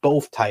instead of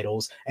both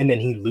titles, and then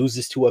he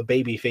loses to a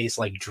babyface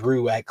like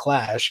Drew at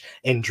Clash,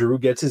 and Drew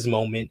gets his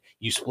moment.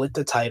 You split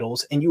the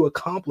titles, and you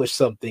accomplish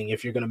something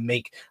if you're going to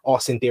make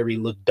Austin Theory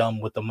look dumb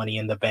with the Money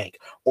in the Bank.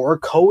 Or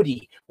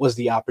Cody was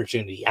the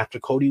opportunity. After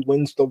Cody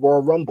wins the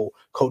Royal Rumble,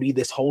 Cody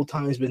this whole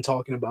time has been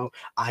talking about,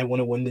 I want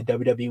to win the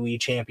WWE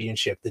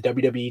Championship. The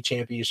WWE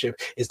Championship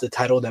is the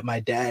title that my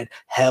dad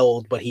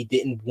held, but he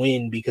didn't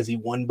win because he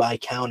won by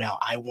countout.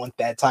 I want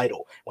that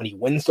title. When he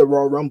wins the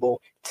Royal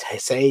Rumble,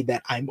 say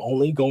that I'm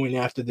only going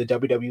after the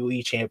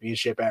WWE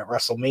championship at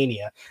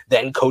WrestleMania.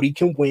 Then Cody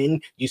can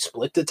win, you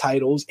split the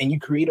titles, and you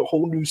create a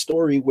whole new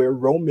story where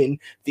Roman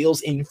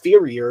feels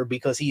inferior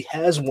because he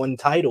has one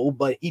title,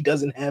 but he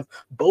doesn't have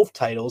both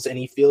titles, and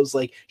he feels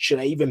like, should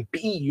I even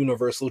be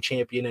Universal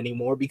Champion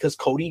anymore because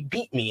Cody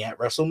beat me at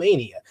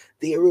WrestleMania?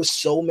 There were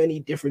so many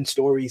different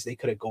stories they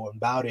could have gone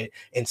about it.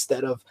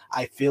 Instead of,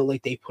 I feel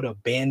like they put a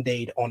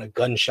Band-Aid on a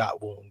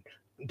gunshot wound,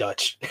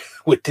 Dutch,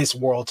 with this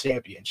world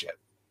championship.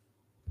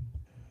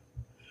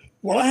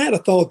 Well, I had a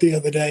thought the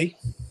other day.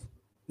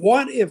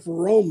 What if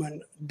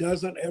Roman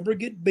doesn't ever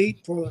get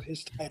beat for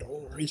his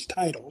title or his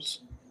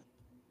titles,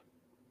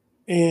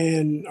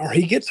 or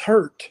he gets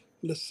hurt,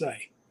 let's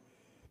say,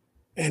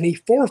 and he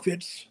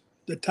forfeits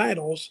the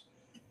titles,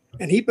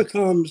 and he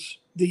becomes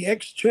the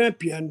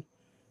ex-champion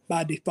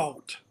by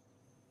default,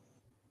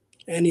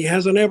 and he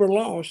hasn't ever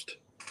lost.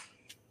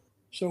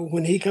 So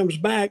when he comes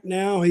back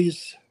now, he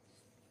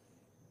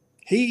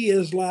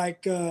is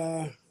like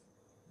the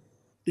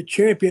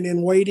champion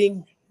in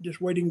waiting, just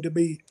waiting to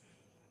be,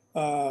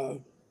 the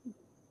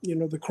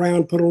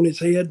crown put on his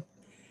head.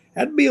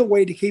 That'd be a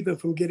way to keep him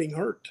from getting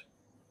hurt.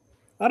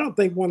 I don't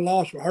think one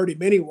loss will hurt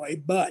him anyway,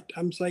 but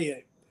I'm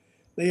saying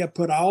they have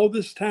put all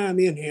this time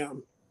in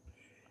him,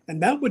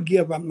 and that would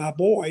give my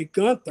boy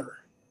Gunther,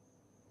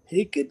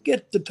 he could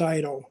get the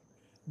title.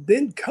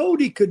 Then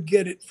Cody could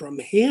get it from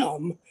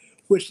him,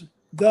 which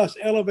thus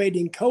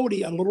elevating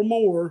Cody a little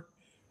more,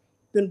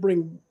 then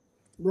bring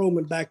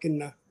Roman back in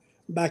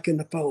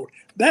the fold.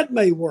 That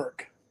may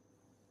work.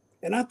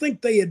 And I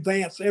think they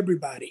advance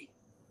everybody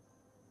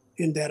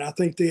in that. I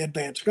think they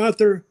advance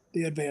Gunther,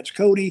 they advance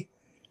Cody,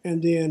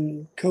 and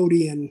then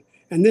Cody and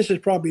this is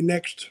probably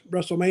next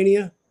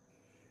WrestleMania.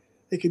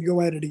 They could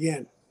go at it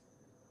again.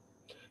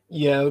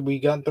 Yeah, we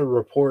got the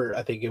report,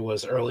 I think it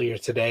was earlier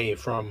today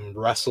from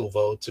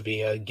WrestleVotes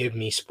via Give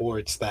Me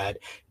Sports, that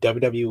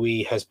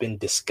WWE has been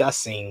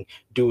discussing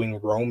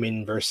doing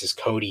Roman versus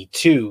Cody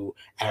 2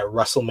 at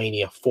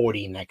WrestleMania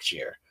 40 next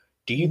year.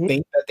 Do you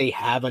think that they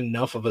have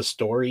enough of a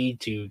story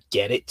to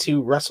get it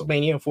to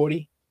WrestleMania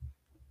 40?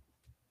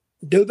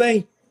 Do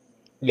they?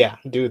 Yeah,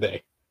 do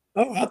they?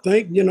 Oh, I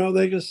think,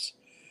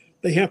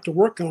 they have to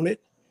work on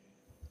it.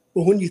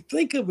 But when you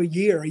think of a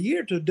year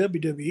to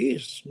WWE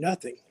is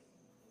nothing.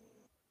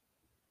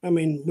 I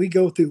mean, we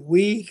go through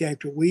week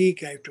after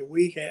week after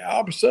week.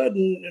 All of a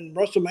sudden, and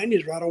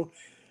WrestleMania's right on,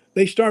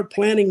 they start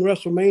planning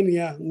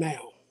WrestleMania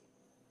now.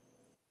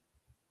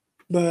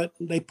 But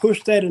they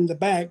push that in the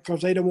back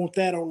because they don't want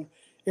that on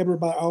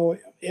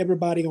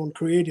everybody on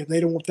creative. They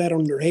don't want that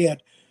on their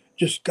head.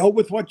 Just go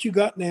with what you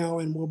got now,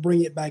 and we'll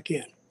bring it back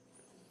in.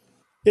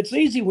 It's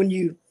easy when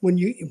you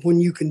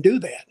can do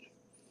that,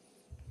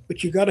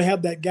 but you got to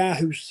have that guy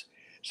who's.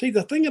 See,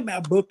 the thing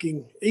about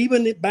booking,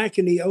 even back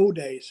in the old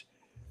days,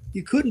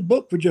 you couldn't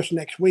book for just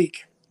next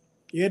week.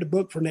 You had to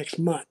book for next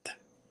month,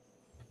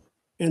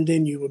 and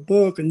then you would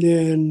book, and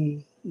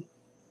then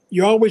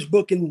you're always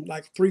booking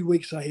like 3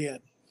 weeks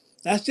ahead.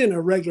 That's in a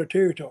regular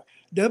territory.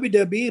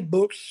 WWE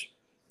books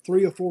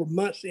 3 or 4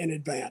 months in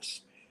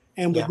advance.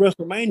 And with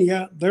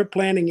WrestleMania, they're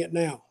planning it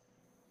now.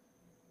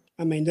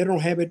 I mean, they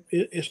don't have it.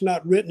 It's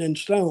not written in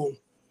stone,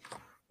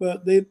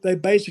 but they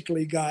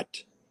basically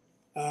got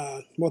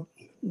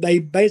they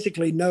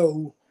basically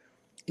know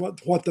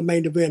what the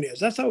main event is.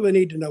 That's all they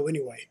need to know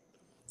anyway.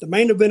 The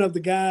main event of the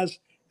guys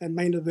and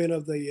main event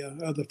of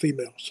the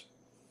females.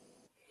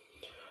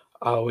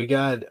 We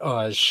got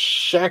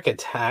Shack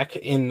Attack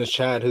in the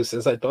chat who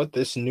says, I thought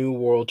this new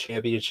world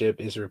championship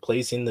is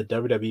replacing the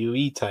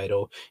WWE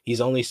title.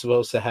 He's only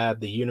supposed to have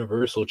the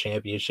Universal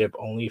Championship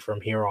only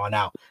from here on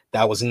out.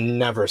 That was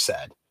never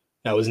said.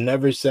 That was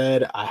never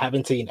said. I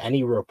haven't seen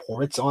any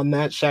reports on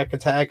that, Shack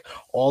Attack.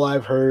 All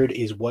I've heard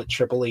is what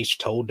Triple H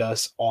told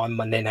us on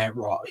Monday Night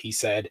Raw. He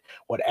said,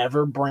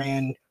 whatever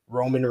brand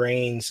Roman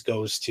Reigns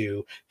goes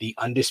to, the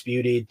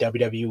undisputed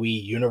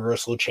WWE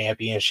Universal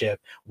Championship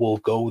will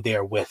go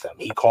there with him.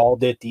 He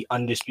called it the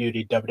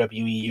undisputed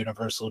WWE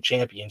Universal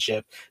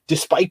Championship,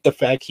 despite the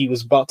fact he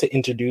was about to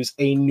introduce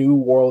a new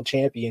world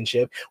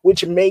championship,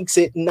 which makes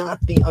it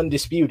not the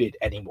undisputed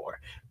anymore.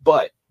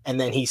 And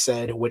then he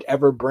said,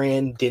 whatever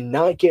brand did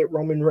not get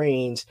Roman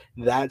Reigns,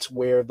 that's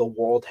where the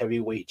World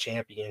Heavyweight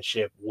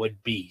Championship would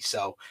be.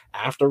 So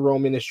after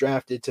Roman is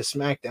drafted to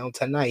Smackdown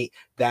tonight,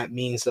 that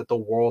means that the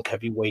World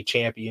Heavyweight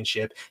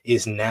Championship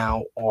is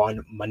now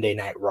on Monday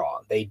Night Raw.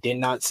 They did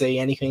not say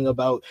anything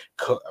about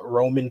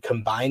Roman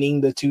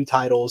combining the two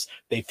titles.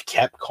 They've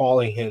kept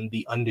calling him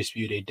the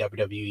undisputed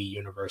WWE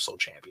Universal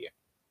Champion.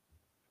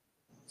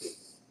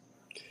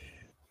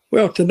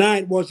 Well,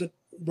 tonight wasn't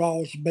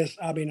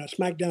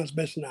SmackDown's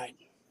best night.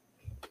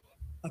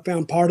 I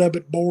found part of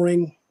it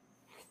boring.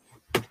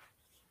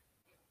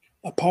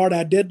 A part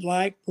I did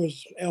like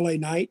was LA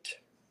Knight.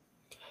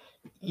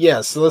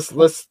 Yes,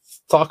 let's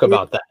talk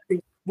about that.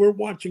 We're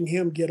watching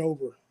him get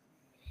over.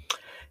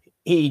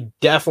 He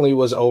definitely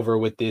was over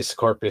with this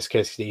Corpus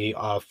Christi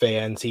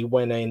fans. He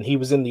went in, he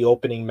was in the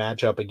opening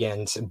matchup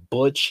against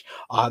Butch.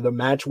 The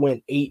match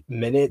went 8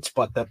 minutes,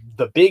 but the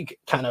big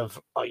kind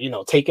of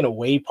taken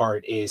away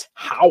part is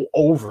how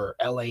over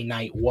LA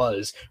Knight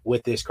was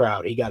with this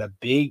crowd. He got a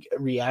big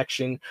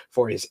reaction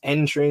for his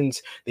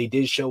entrance. They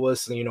did show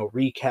us,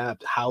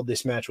 recap how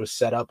this match was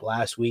set up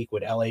last week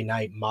with LA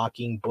Knight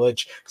mocking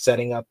Butch,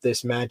 setting up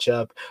this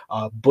matchup.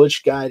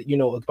 Butch got,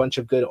 a bunch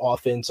of good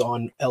offense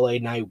on LA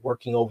Knight,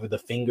 working over the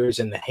fingers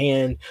and the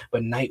hand,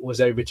 but Knight was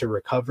able to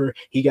recover.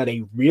 He got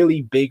a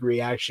really big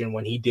reaction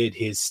when he did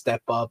his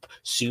step up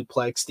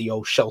suplex, the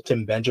old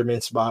Shelton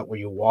Benjamin spot where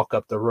you walk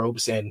up the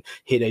ropes and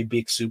hit a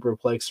big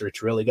superplex,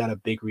 which really got a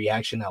big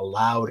reaction. A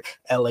loud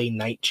LA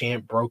Knight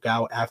chant broke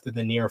out after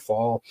the near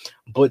fall.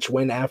 Butch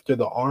went after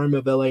the arm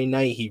of LA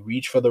Knight. He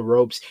reached for the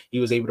ropes. He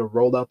was able to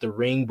roll out the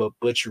ring, but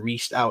Butch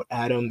reached out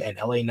at him and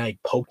LA Knight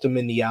poked him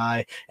in the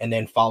eye and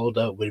then followed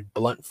up with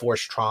blunt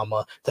force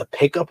trauma to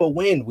pick up a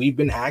win. We've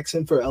been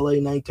asking for LA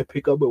Knight to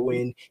pick up a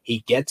win. He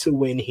gets a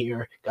win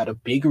here. Got a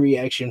big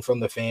reaction from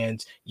the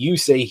fans. You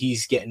say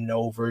he's getting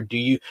over.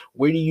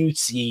 Where do you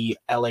see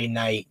LA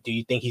Knight? Do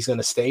you think he's going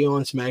to stay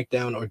on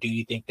SmackDown, or do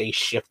you think they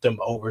shift him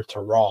over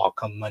to Raw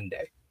come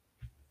Monday?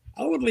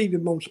 I would leave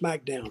him on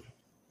SmackDown.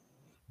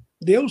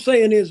 The old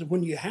saying is,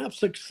 when you have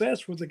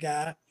success with a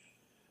guy,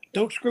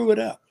 don't screw it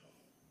up.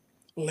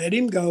 Let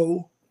him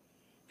go,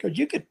 because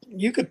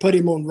you could put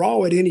him on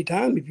Raw at any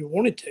time if you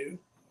wanted to.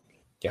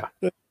 Yeah.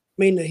 But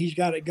I mean, he's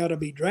got to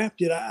be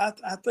drafted. I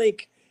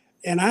think,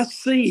 and I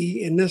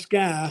see in this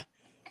guy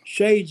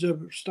shades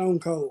of Stone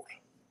Cold.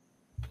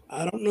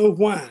 I don't know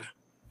why,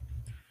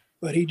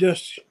 but he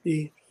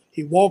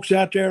walks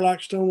out there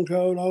like Stone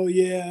Cold. Oh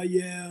yeah,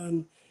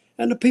 and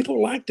the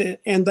people liked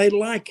it, and they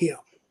like him.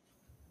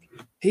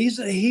 He's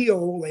a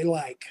heel they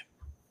like.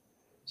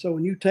 So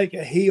when you take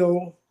a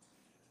heel,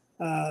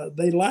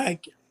 they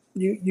like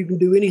you can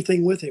do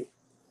anything with him.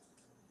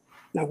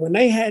 Now, when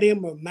they had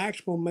him with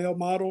maximum male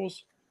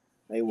models,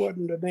 they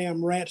wasn't a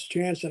damn rat's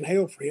chance in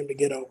hell for him to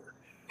get over.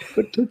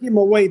 But took him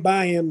away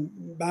by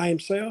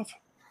himself,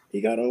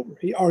 he got over.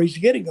 He's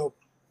getting over.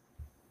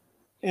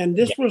 And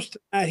this was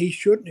tonight. He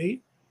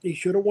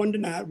should have won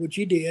tonight, which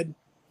he did.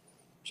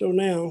 So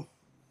now,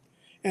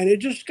 and it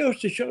just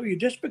goes to show you,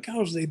 just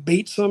because they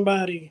beat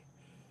somebody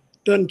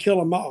doesn't kill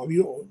them off.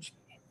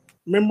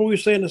 Remember we were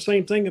saying the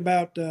same thing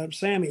about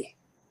Sammy.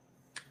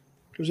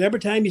 Because every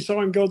time you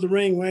saw him go to the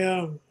ring,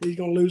 well, he's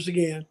going to lose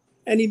again.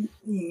 And he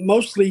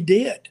mostly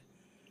did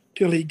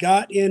till he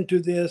got into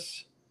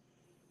this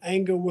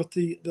angle with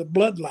the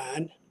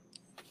bloodline.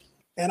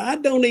 And I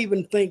don't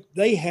even think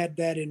they had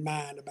that in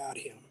mind about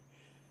him.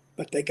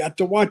 But they got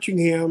to watching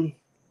him.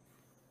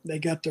 They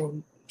got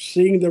to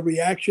seeing the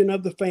reaction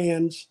of the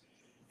fans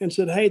and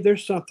said, hey,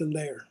 there's something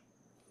there.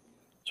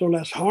 So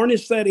let's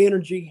harness that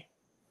energy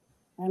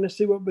and let's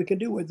see what we can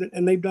do with it.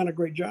 And they've done a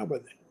great job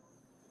with it.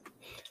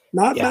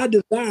 Not by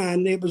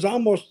design. It was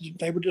almost,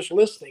 they were just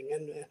listening.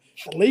 And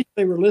at least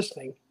they were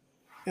listening.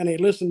 And they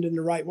listened in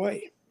the right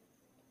way.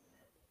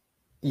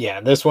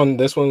 Yeah, this one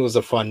was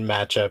a fun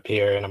matchup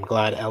here, and I'm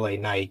glad LA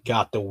Knight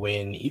got the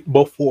win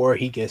before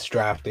he gets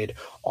drafted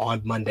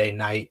on Monday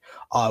night.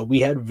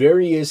 We had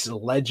various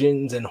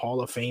legends and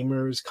Hall of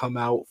Famers come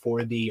out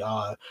for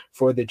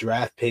the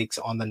draft picks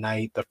on the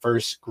night. The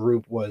first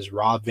group was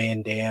Rob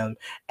Van Dam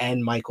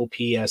and Michael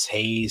P.S.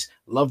 Hayes.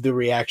 Love the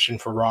reaction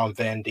for Rob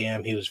Van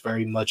Dam. He was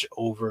very much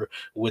over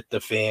with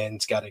the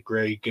fans. Got a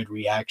very good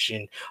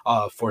reaction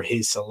for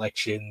his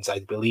selections. I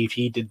believe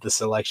he did the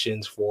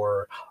selections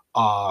for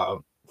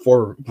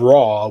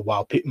Raw,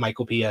 while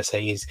Michael P.S.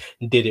 Hayes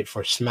did it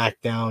for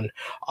SmackDown.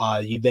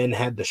 You then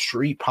had the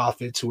Street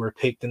Profits, who were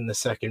picked in the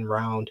second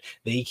round.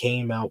 They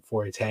came out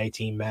for a tag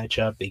team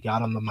matchup. They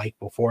got on the mic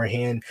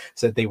beforehand,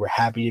 said they were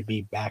happy to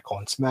be back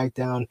on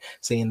SmackDown,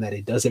 saying that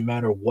it doesn't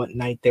matter what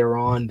night they're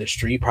on, the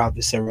Street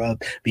Profits are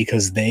up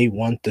because they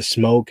want the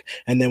smoke.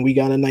 And then we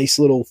got a nice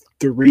little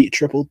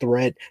triple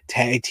threat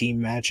tag team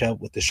matchup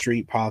with the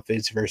Street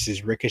Profits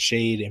versus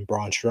Ricochet and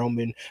Braun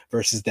Strowman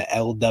versus the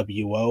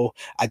LWO.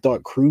 I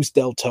thought Cruz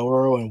del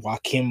Toro and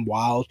Joaquin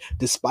Wilde,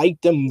 despite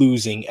them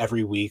losing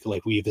every week,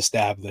 like we've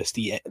established,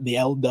 the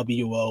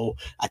LWO,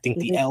 I think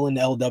the L in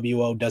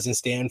LWO doesn't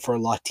stand for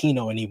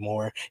Latino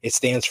anymore. It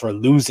stands for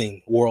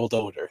losing world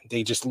order.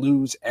 They just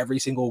lose every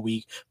single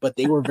week, but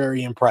they were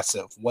very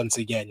impressive once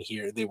again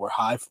here. They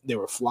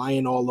were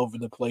flying all over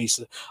the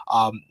place.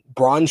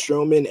 Braun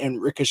Strowman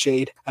and Ricochet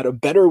had a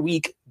better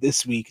week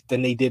this week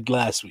than they did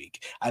last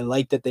week. I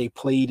like that they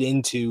played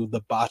into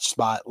the botch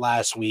spot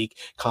last week.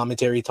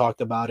 Commentary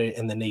talked about it,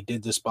 and then they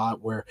did the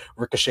spot where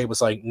Ricochet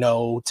was like,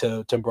 no,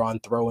 to Braun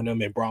throwing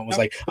him, and Braun was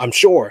like, I'm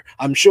sure.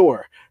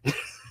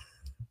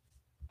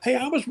 Hey,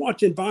 I was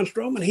watching Braun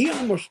Strowman. He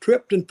almost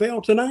tripped and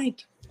fell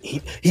tonight.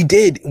 He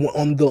did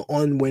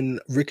on when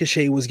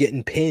Ricochet was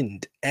getting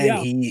pinned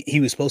and Yeah. he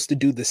was supposed to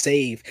do the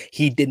save.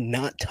 He did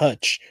not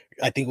touch.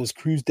 I think it was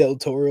Cruz del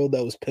Toro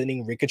that was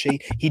pinning Ricochet.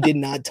 He did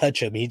not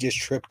touch him. He just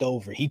tripped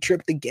over. He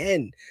tripped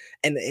again.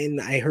 And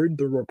I heard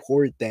the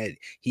report that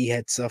he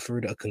had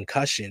suffered a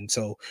concussion.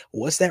 So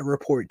was that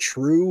report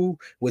true?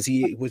 Was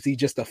he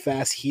just a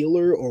fast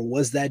healer, or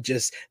was that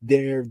just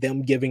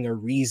them giving a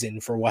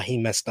reason for why he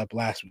messed up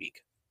last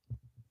week?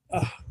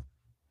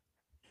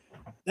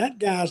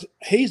 That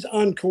he's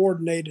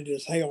uncoordinated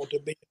as hell to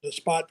be in the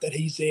spot that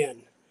he's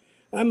in.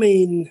 I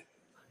mean,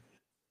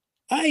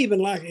 I even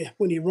like it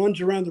when he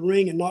runs around the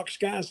ring and knocks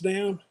guys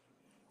down.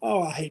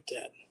 Oh, I hate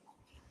that.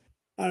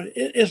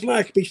 It's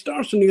like if he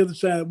starts on the other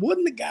side,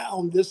 wouldn't the guy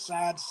on this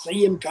side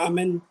see him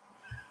coming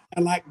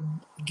and like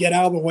get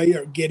out of the way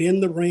or get in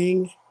the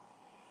ring?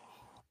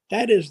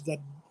 That is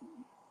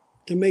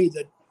to me,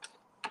 the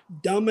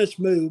dumbest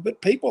move.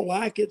 But people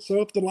like it,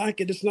 so if they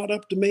like it, it's not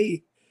up to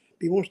me.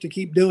 He wants to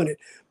keep doing it.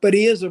 But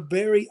he is a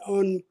very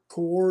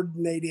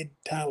uncoordinated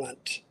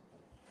talent,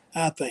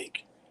 I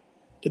think,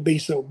 to be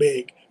so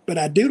big. But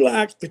I do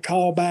like the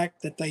callback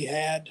that they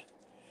had.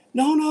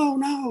 No.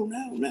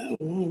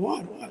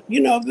 What?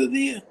 You know,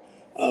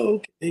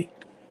 oh, okay.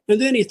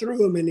 And then he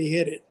threw him and he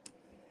hit it.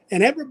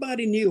 And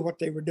everybody knew what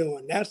they were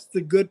doing. That's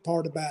the good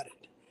part about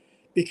it.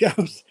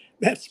 Because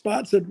that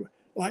spot said,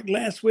 like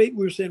last week,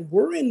 we were saying,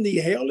 where in the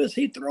hell is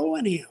he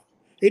throwing him?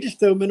 He just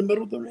threw him in the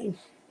middle of the ring.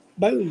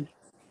 Boom.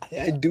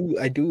 I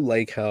do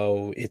like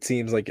how it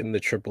seems like in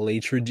the Triple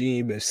H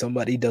regime, if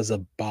somebody does a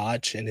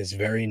botch and is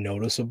very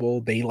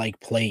noticeable, they like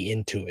play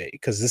into it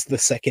because this is the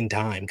second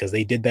time because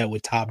they did that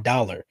with Top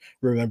Dollar.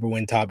 Remember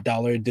when Top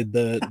Dollar did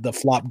the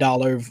flop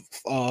dollar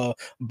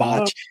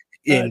botch,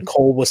 and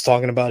Cole was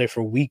talking about it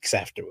for weeks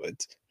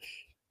afterwards.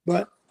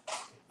 But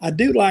I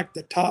do like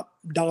the Top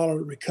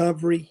Dollar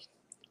recovery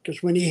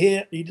because when he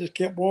hit, he just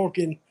kept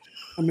walking.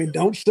 I mean,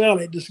 don't sell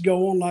it. Just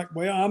go on like,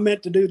 well, I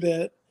meant to do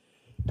that.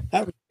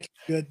 That was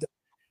good.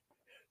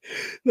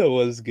 That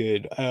was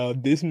good.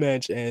 This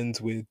match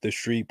ends with the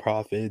Street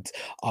Profits.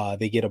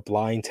 They get a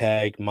blind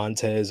tag.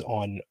 Montez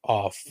on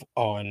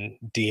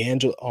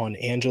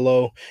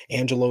Angelo.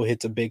 Angelo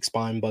hits a big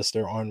spine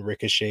buster on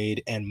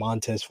Ricochet, and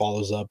Montez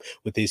follows up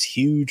with his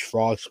huge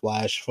frog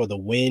splash for the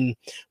win.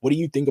 What do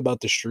you think about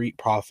the Street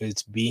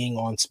Profits being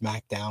on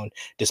SmackDown,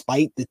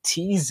 despite the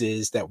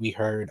teases that we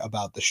heard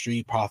about the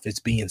Street Profits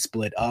being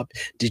split up?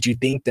 Did you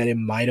think that it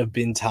might have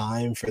been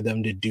time for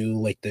them to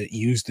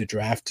use the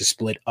draft to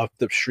split up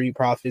the Street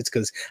Profits?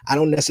 Because I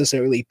don't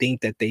necessarily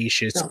think that they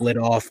should split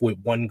off with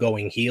one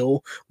going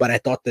heel, but I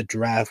thought the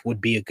draft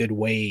would be a good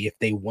way if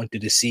they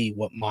wanted to see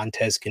what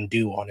Montez can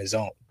do on his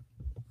own.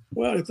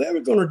 Well, if they were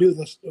going to do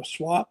the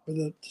swap or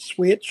the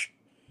switch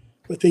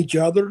with each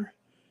other,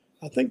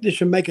 I think they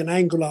should make an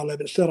angle out of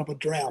it instead of a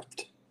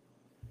draft.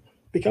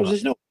 Because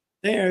there's no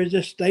there, it's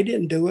just they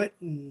didn't do it.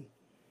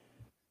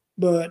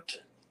 But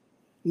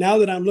now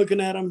that I'm looking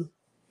at them,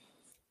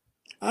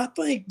 I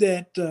think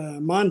that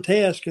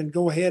Montez can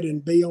go ahead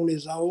and be on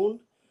his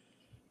own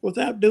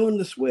without doing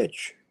the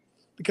switch,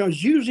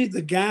 because usually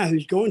the guy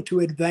who's going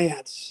to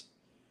advance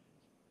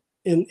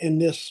in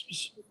this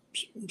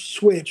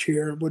switch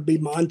here would be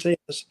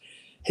Montez.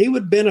 He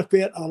would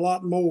benefit a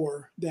lot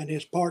more than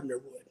his partner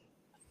would.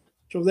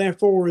 So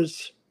therefore,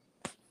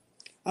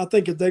 I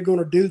think if they're going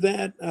to do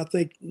that, I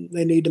think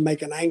they need to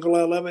make an angle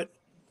out of it.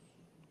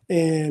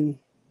 And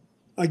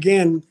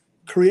again,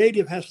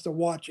 creative has to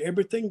watch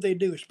everything they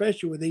do,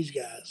 especially with these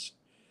guys,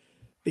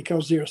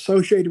 because they're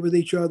associated with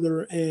each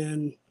other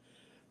and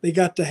they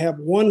got to have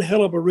one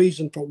hell of a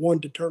reason for one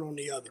to turn on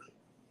the other.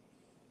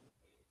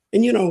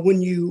 And you know,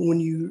 when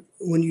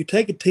you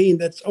take a team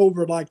that's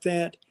over like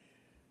that,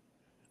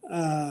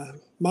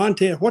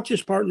 Montez, what's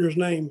his partner's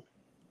name?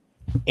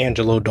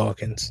 Angelo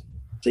Dawkins.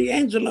 See,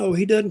 Angelo,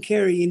 he doesn't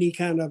carry any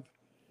kind of,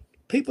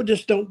 people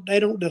just don't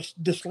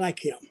dislike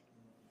him.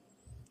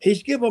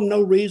 He's given them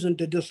no reason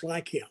to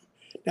dislike him.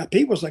 Now,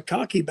 people's a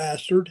cocky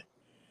bastard,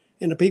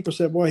 and the people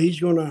said, "Boy, he's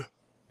gonna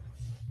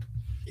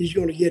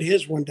get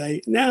his one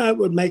day." Now it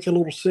would make a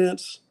little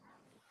sense,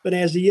 but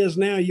as he is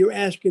now, you're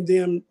asking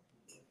them,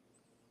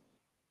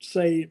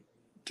 say,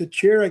 to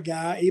cheer a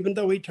guy even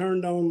though he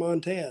turned on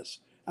Montez.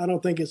 I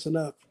don't think it's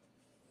enough.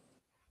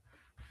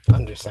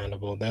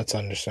 Understandable. That's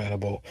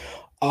understandable.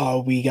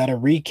 We got a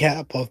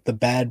recap of the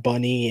Bad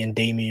Bunny and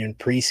Damian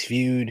Priest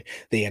feud.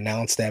 They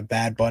announced that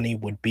Bad Bunny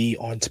would be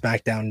on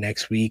SmackDown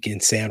next week in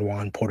San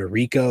Juan, Puerto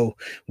Rico.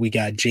 We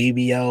got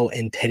JBL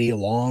and Teddy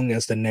Long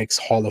as the next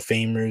Hall of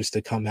Famers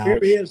to come out.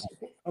 Where is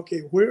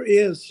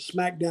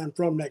SmackDown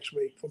from next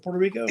week? From Puerto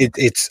Rico?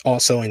 It's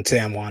also in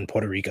San Juan,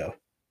 Puerto Rico.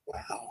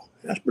 Wow,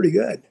 that's pretty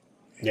good.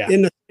 Yeah.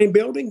 In the same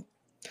building?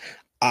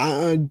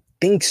 I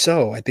think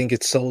so. I think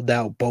it's sold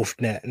out both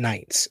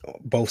nights.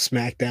 Both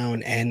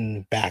SmackDown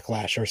and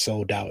Backlash are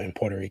sold out in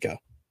Puerto Rico.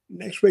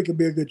 Next week will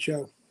be a good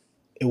show.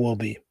 It will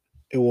be.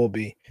 It will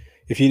be.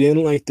 If you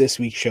didn't like this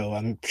week's show,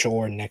 I'm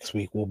sure next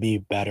week will be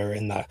better,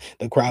 and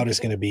the crowd is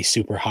going to be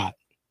super hot.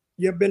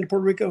 You ever been to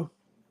Puerto Rico?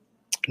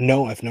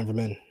 No, I've never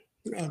been.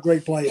 A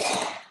great place.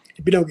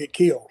 if you don't get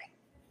killed.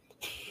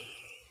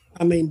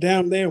 I mean,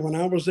 down there when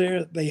I was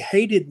there, they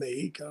hated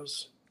me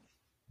because,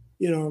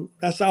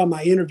 that's all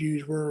my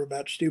interviews were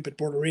about stupid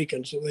Puerto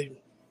Ricans. So they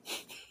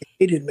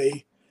hated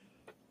me.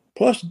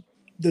 Plus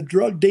the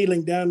drug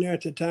dealing down there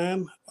at the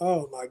time.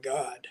 Oh my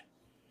God.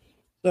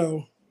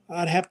 So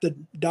I'd have to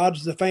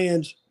dodge the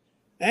fans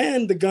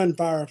and the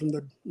gunfire from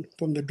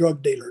the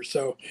drug dealers.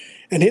 So,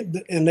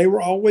 and they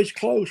were always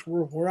close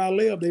where I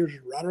lived. They was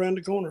right around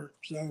the corner.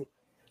 So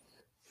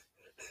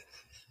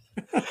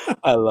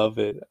I love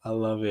it. I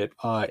love it.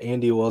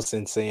 Andy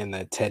Wilson saying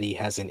that Teddy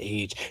hasn't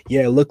aged.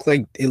 Yeah, it looked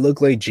like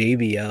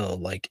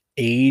JBL like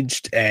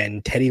aged,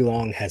 and Teddy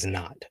Long has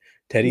not.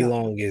 Teddy no,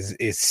 Long is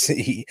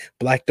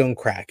black don't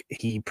crack.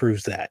 He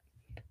proves that.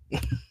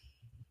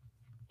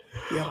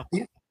 yeah,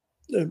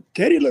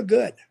 Teddy looked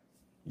good.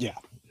 Yeah,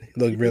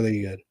 looked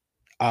really good.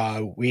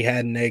 We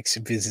had next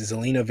visit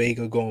Zelina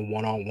Vega going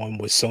one-on-one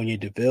with Sonya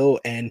Deville,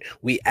 and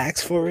we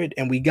asked for it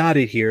and we got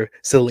it here.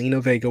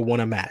 Zelina Vega won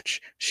a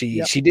match. She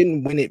Yep. she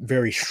didn't win it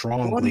very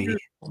strongly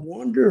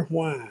Wonder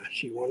why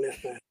she won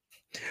that match.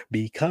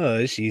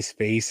 because she's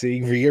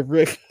facing Rhea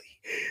Ripley.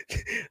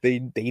 they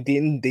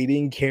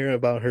didn't care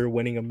about her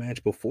winning a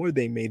match before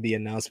they made the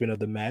announcement of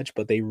the match,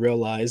 but they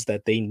realized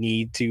that they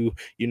need to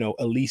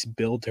at least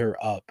build her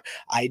up.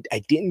 I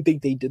didn't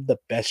think they did the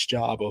best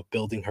job of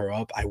building her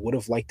up. I would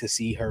have liked to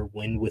see her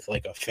win with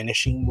like a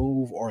finishing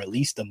move or at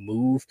least a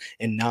move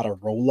and not a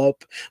roll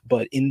up,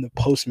 but in the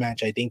post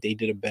match I think they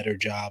did a better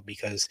job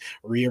because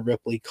Rhea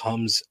Ripley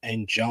comes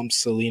and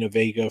jumps Zelina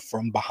Vega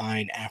from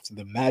behind after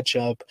the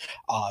matchup.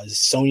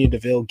 Sonya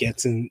Deville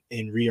gets in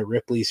Rhea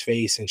Ripley's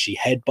face and she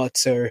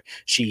headbutts her.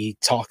 She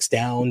talks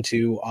down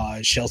to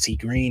Chelsea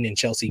Green, and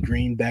Chelsea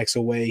Green backs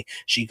away.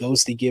 She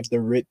goes to give the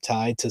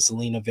riptide to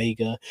Zelina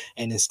Vega,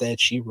 and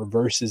instead she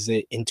reverses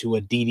it into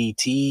a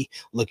DDT,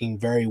 looking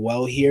very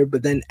well here.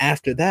 But then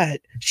after that,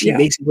 she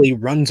basically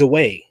runs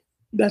away.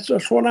 That's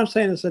what I'm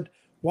saying. I said,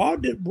 why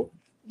did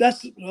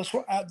that's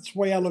the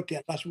way I looked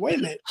at it. I said, wait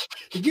a minute,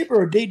 to give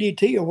her a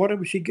DDT or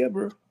whatever she gave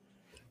her,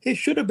 it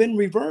should have been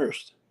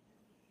reversed.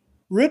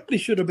 Ripley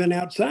should have been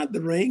outside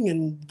the ring,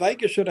 and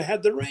Vega should have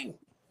had the ring.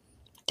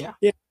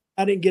 Yeah,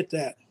 I didn't get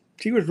that.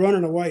 She was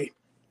running away.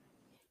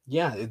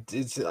 Yeah,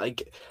 it's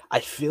like I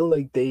feel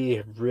like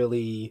they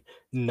really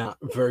not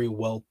very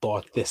well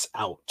thought this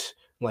out.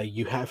 Like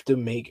you have to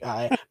make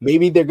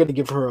maybe they're gonna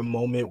give her a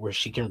moment where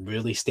she can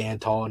really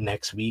stand tall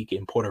next week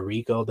in Puerto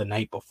Rico the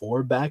night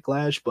before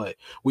Backlash, but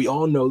we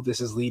all know this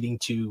is leading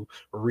to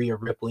Rhea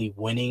Ripley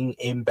winning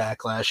in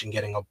Backlash and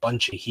getting a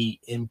bunch of heat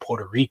in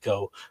Puerto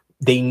Rico.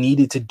 They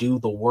needed to do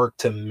the work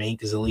to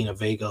make Zelina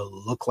Vega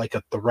look like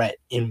a threat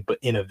in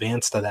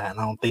advance to that, and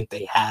I don't think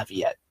they have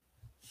yet.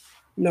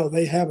 No,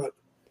 they haven't.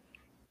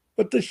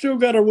 But they still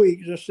got a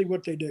week. Just see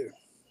what they do.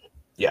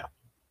 Yeah.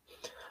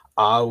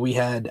 We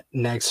had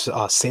next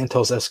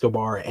Santos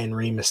Escobar and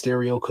Rey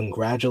Mysterio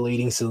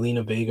congratulating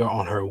Zelina Vega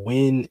on her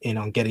win and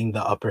on getting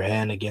the upper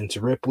hand against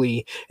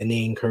Ripley, and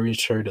they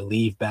encouraged her to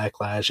leave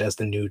Backlash as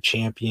the new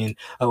champion.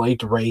 I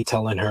liked Rey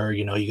telling her,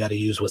 you got to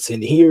use what's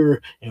in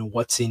here and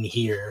what's in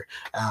here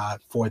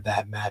for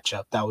that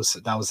matchup. That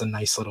was a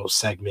nice little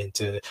segment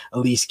to at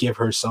least give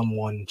her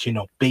someone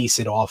base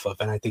it off of,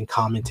 and I think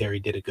commentary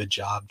did a good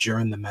job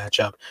during the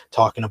matchup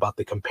talking about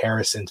the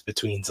comparisons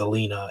between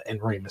Zelina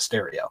and Rey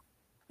Mysterio.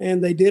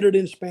 And they did it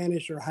in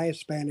Spanish or half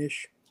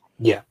Spanish.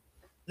 Yeah.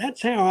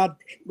 That's how I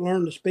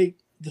learned to speak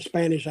the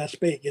Spanish I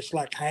speak. It's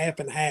like half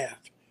and half.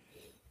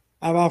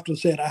 I've often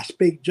said I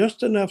speak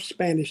just enough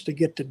Spanish to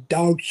get the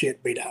dog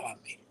shit beat out of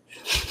me.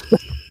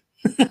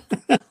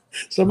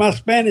 So my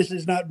Spanish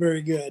is not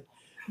very good.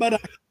 But I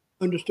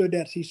understood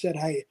that. He said,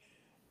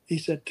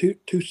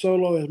 tu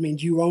solo, it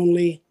means you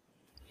only,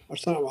 or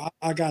something.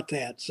 I got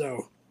that.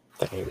 So,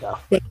 there you go.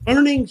 But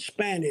learning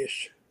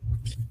Spanish,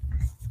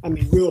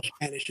 real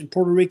Spanish in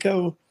Puerto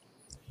Rico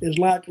is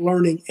like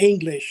learning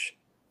English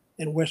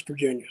in West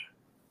Virginia.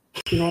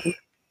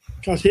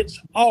 Because it's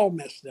all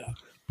messed up.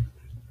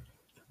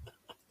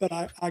 But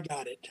I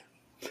got it.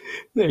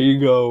 There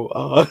you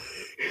go.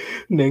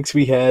 Next,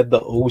 we had the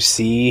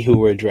OC who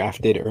were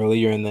drafted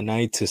earlier in the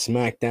night to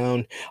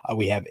SmackDown.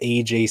 We have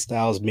AJ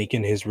Styles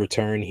making his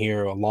return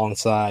here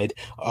alongside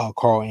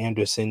Carl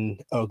Anderson,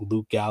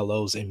 Luke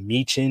Gallows, and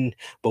Michin.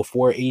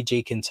 Before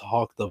AJ can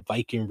talk, the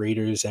Viking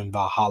Raiders and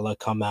Valhalla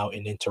come out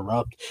and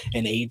interrupt.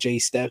 And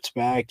AJ steps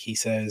back. He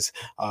says,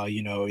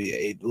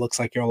 it looks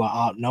like you're all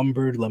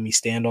outnumbered. Let me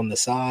stand on the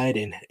side.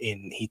 And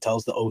he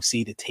tells the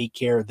OC to take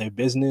care of their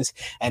business.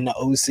 And the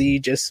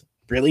OC just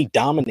really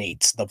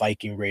dominates the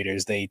Viking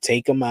Raiders. They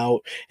take them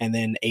out, and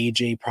then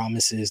AJ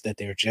promises that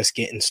they're just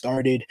getting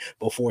started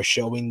before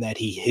showing that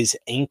his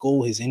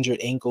injured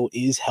ankle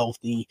is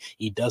healthy.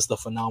 He does the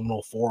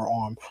phenomenal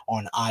forearm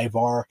on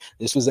Ivar.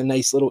 This was a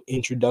nice little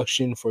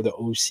introduction for the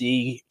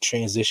OC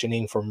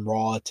transitioning from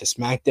Raw to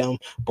SmackDown,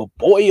 but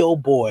boy, oh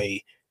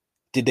boy,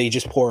 did they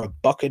just pour a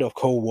bucket of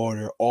cold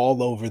water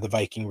all over the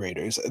Viking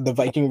Raiders. The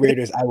Viking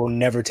Raiders I will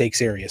never take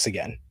serious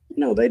again.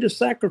 They just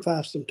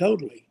sacrificed them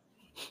totally.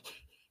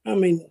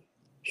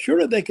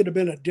 Surely they could have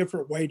been a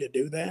different way to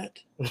do that.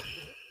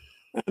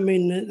 I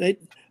mean,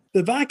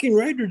 the Viking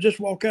Raiders just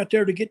walk out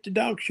there to get the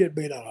dog shit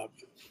beat out of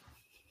them.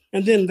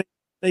 And then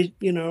they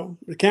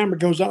the camera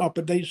goes off,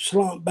 but they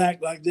slump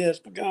back like this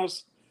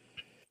because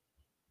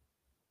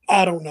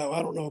I don't know.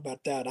 I don't know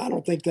about that. I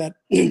don't think that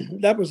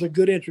that was a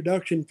good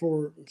introduction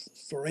for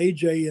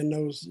AJ and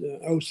those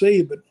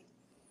OC, but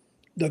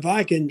the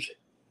Vikings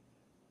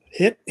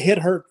hit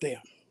hurt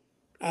them.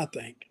 I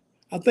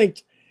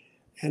think,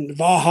 and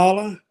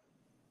Valhalla.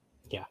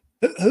 Yeah.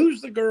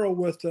 Who's the girl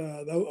with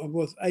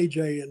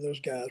AJ and those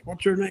guys?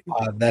 What's her name?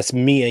 That's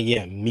Mia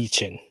Yim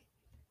Meechin.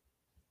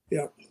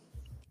 Yeah.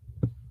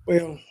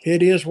 Well,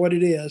 it is what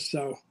it is.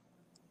 So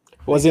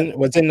wasn't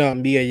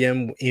Mia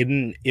Yim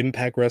in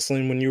Impact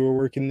Wrestling when you were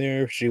working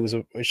there? She was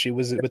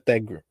with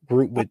that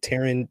group with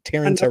Taryn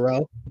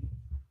Terrell.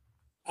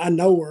 I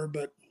know her,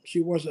 but she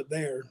wasn't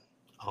there.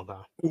 Okay.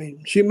 I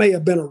mean, she may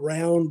have been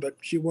around, but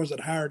she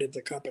wasn't hired at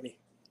the company.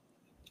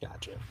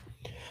 Gotcha.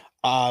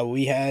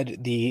 We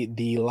had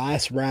the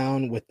last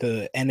round with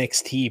the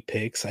NXT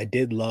picks. I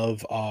did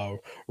love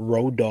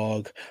Road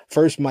Dogg.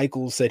 First,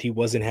 Michael said he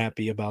wasn't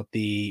happy about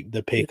the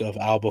pick of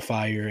Alba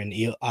Fire and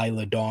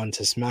Isla Dawn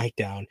to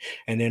SmackDown,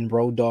 and then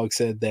Road Dogg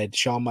said that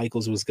Shawn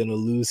Michaels was going to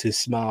lose his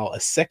smile a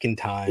second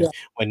time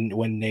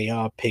when they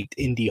picked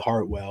Indy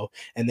Hartwell.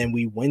 And then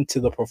we went to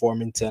the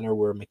Performance Center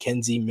where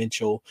Mackenzie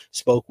Mitchell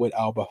spoke with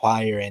Alba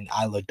Fire and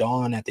Isla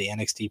Dawn at the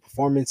NXT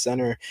Performance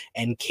Center,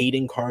 and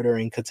Kaden Carter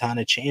and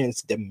Katana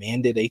Chance demanded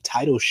a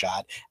title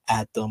shot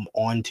at them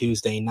on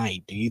Tuesday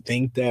night. Do you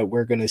think that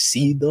we're going to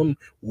see them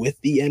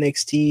with the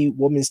NXT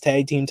Women's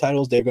Tag Team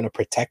titles? They're going to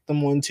protect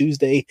them on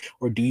Tuesday?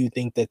 Or do you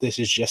think that this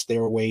is just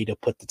their way to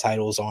put the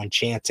titles on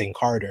Chance and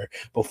Carter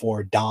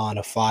before Dawn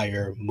of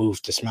Fire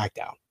moves to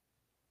SmackDown?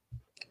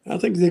 I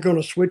think they're going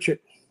to switch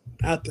it.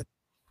 I think.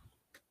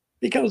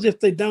 Because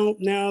if they don't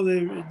now,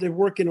 they're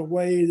working a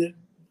way that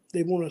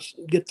they want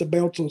to get the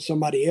belts on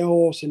somebody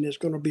else, and it's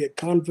going to be a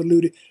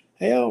convoluted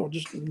hell.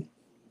 Just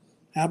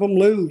have them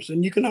lose,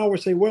 and you can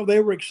always say, "Well,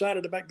 they were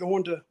excited about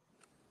going to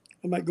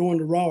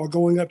Raw or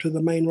going up to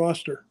the main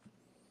roster,"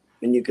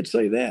 and you could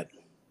say that.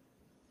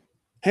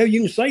 Hell,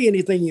 you can say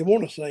anything you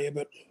want to say,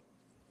 but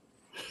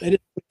they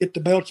didn't get the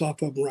belts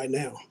off of them right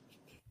now.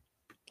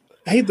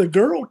 Hey, the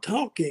girl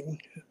talking.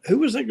 Who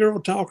was that girl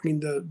talking?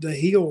 The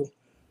heel.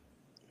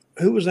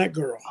 Who was that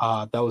girl?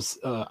 That was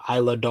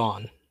Isla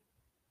Dawn.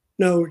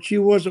 No, she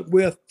wasn't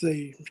with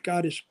the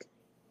Scottish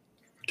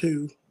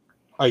two.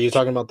 Are you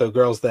talking about the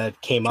girls that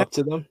came up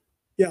to them?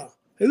 Yeah.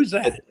 Who's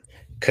that?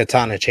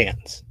 Katana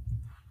Chance.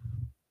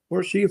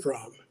 Where's she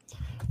from?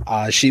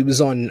 She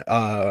was on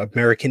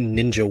American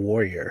Ninja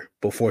Warrior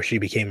before she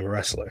became a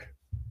wrestler.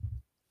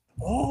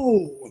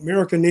 Oh,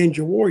 American Ninja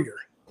Warrior.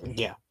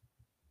 Yeah.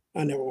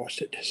 I never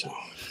watched it, so.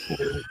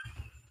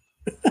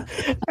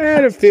 I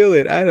had a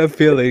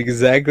feeling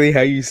exactly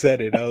how you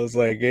said it. I was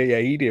like, yeah,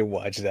 he didn't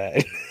watch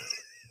that.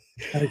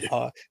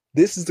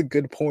 This is a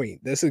good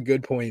point. That's a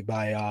good point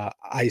by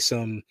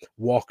Isom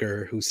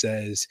Walker, who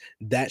says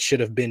that should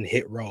have been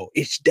Hit Row.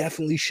 It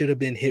definitely should have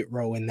been Hit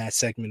Row in that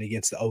segment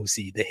against the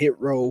OC. The Hit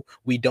Row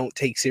we don't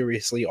take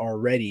seriously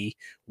already.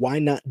 Why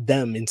not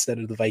them instead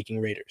of the Viking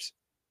Raiders?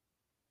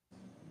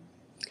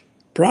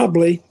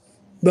 Probably,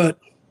 but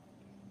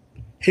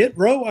Hit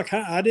Row,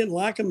 I didn't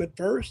like them at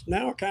first.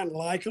 Now I kind of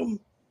like them.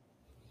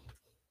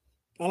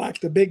 I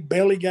like the big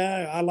belly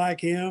guy. I like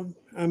him.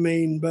 I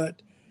mean,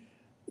 but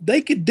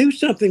they could do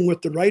something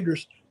with the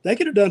Raiders. They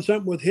could have done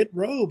something with Hit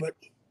Row, but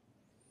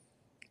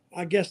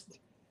I guess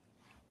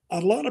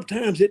a lot of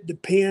times it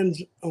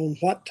depends on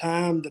what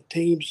time the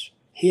teams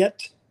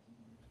hit.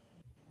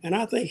 And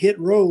I think Hit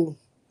Row,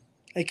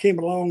 they came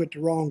along at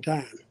the wrong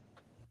time.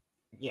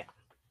 Yeah.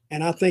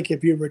 And I think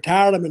if you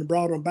retired them and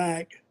brought them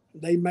back,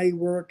 they may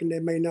work and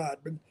they may not.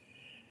 But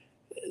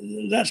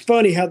that's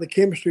funny how the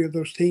chemistry of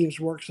those teams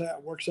works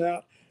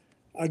out.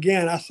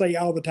 Again, I say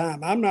all the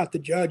time, I'm not the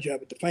judge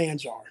of it. The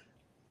fans are.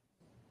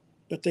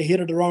 But they hit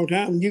at the wrong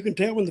time. And you can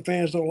tell when the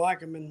fans don't like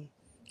them and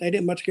they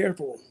didn't much care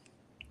for them.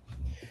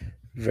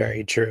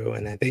 Very true.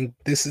 And I think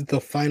this is the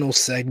final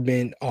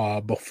segment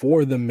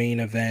before the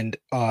main event.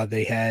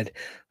 They had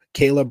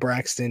Kayla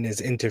Braxton is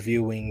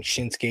interviewing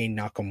Shinsuke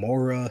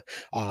Nakamura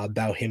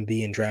about him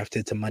being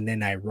drafted to Monday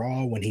Night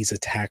Raw when he's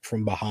attacked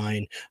from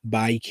behind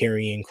by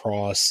Karrion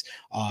Kross,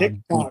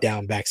 beat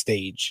down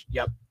backstage.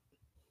 Yep.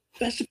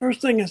 That's the first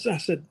thing I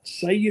said.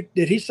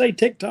 Did he say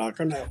TikTok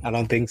or no? I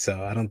don't think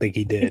so. I don't think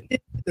he did.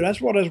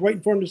 That's what I was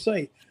waiting for him to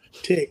say.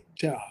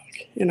 TikTok.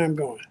 And I'm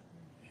going,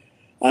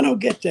 I don't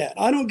get that.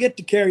 I don't get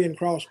the Karrion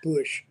Kross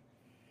push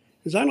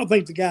because I don't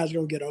think the guy's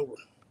going to get over.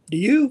 Do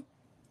you?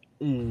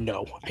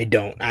 No, I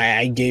don't.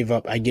 I gave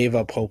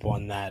up hope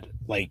on that,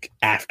 like,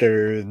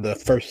 after the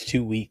first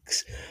 2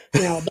 weeks.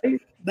 Now,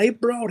 they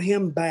brought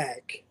him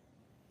back.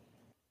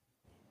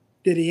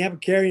 Did he have a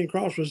Karrion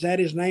Kross? Was that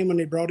his name when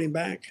they brought him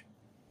back?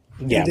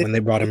 Yeah, when they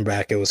brought him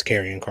back, it was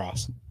Karrion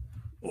Kross.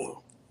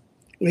 Oh.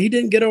 Well, he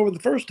didn't get over the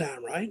first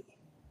time, right?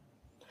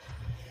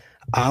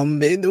 Well,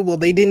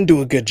 they didn't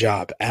do a good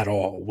job at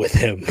all with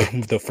him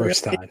the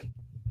first time.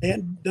 They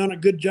hadn't done a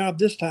good job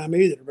this time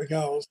either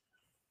because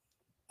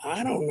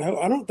I don't know.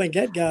 I don't think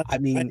that guy. I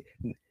mean,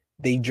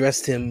 they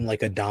dressed him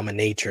like a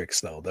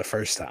dominatrix though the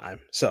first time,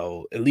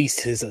 so at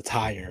least his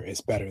attire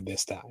is better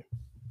this time.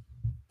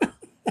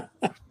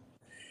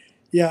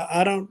 Yeah,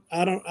 I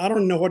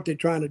don't know what they're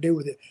trying to do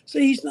with it.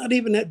 See, he's not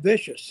even that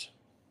vicious.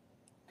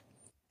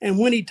 And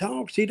when he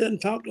talks, he doesn't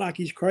talk like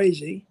he's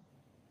crazy.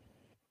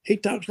 He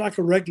talks like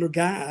a regular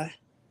guy.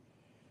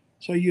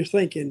 So you're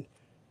thinking,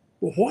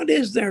 well, what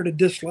is there to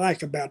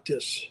dislike about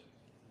this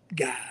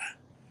guy?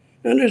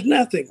 And there's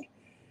nothing.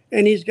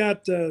 And he's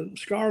got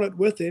Scarlett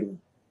with him,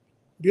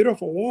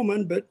 beautiful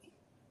woman, but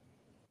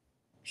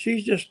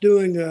she's just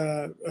doing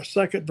a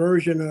second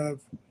version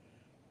of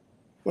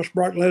what's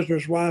Brock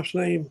Lesnar's wife's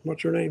name?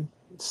 What's her name?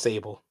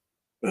 Sable.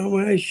 Oh,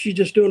 well, she's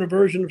just doing a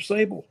version of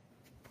Sable.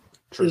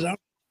 True.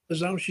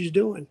 Is all she's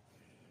doing.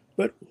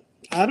 But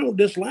I don't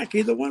dislike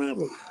either one of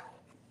them.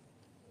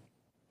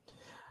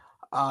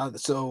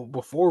 So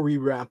before we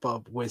wrap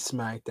up with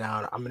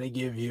SmackDown, I'm going to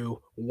give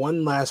you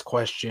one last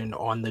question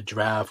on the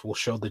draft. We'll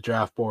show the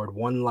draft board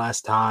one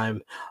last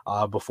time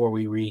before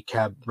we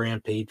recap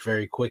Rampage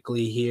very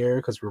quickly here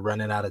because we're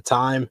running out of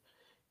time.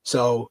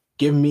 So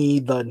give me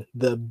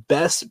the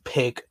best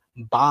pick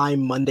by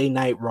Monday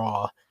Night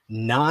Raw,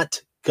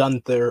 not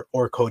Gunther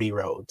or Cody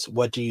Rhodes.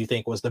 What do you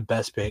think was the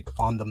best pick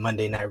on the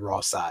Monday Night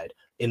Raw side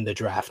in the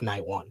draft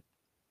night one?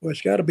 Well,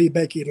 it's got to be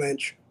Becky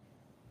Lynch.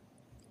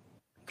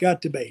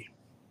 Got to be.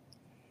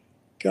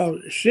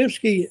 Because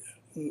Shinsuke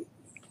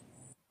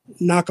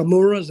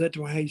Nakamura, is that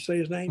how you say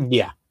his name?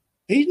 Yeah.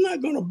 He's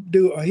not going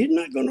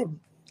to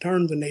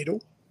turn the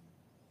needle.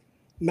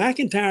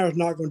 McIntyre's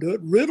not going to do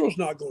it. Riddle's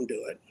not going to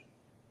do it.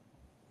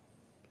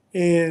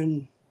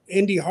 And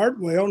Indy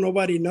Hartwell,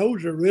 nobody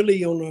knows her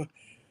really on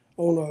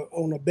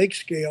a big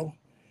scale.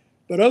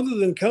 But other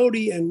than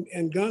Cody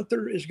and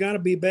Gunther, it's got to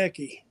be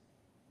Becky.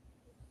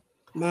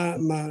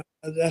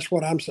 That's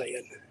what I'm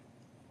saying.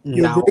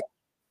 You Now, agree?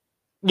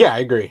 yeah, I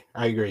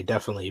agree.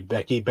 Definitely.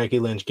 Becky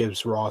Lynch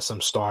gives Raw some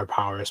star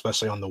power,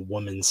 especially on the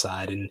women's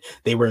side. And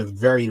they were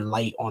very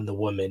light on the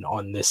women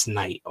on this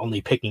night,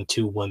 only picking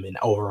 2 women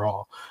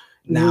overall.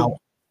 Now,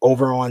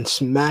 over on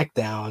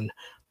SmackDown,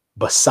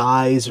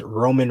 besides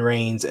Roman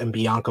Reigns and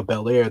Bianca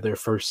Belair, their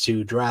first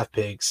 2 draft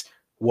picks,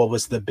 what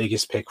was the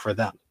biggest pick for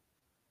them?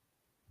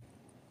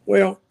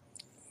 Well,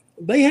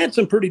 they had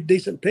some pretty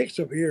decent picks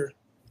up here.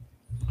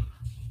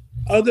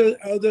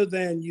 Other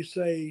than you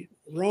say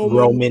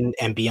Roman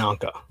and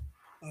Bianca.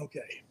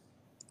 Okay.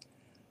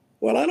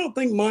 Well, I don't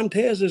think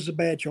Montez is a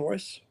bad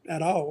choice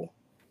at all.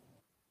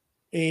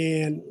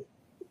 And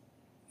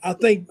I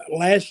think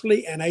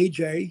Lashley and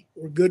AJ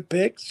were good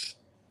picks.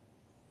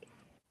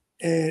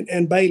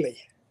 And Bailey.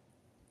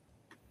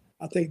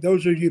 I think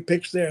those are your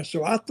picks there.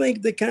 So I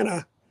think they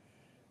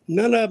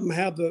none of them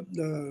have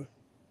the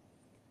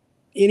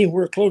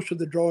anywhere close to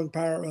the drawing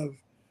power of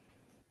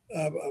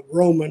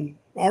Roman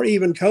or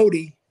even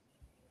Cody.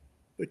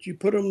 But you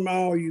put them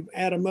all, you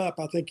add them up,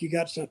 I think you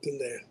got something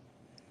there.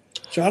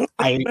 So I don't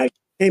think it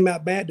came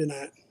out bad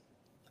tonight.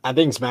 I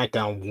think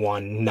SmackDown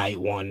won night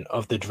one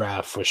of the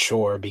draft for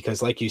sure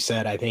because, like you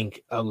said, I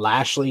think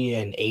Lashley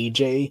and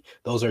AJ,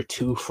 those are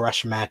 2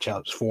 fresh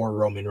matchups for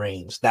Roman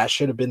Reigns. That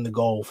should have been the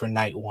goal for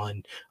night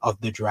one of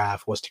the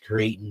draft, was to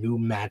create new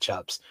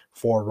matchups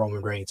for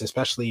Roman Reigns,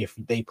 especially if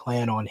they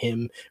plan on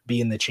him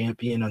being the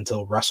champion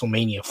until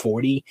WrestleMania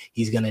 40.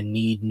 He's going to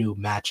need new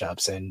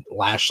matchups, and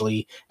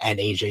Lashley and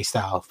AJ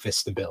Styles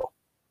fits the bill.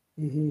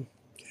 Mm-hmm.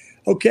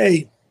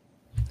 Okay.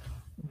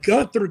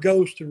 Gunther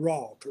goes to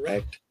Raw,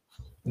 correct?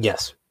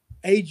 Yes.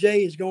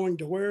 AJ is going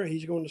to where?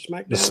 He's going to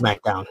SmackDown? The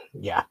SmackDown,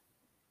 yeah.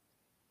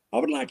 I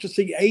would like to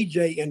see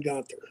AJ and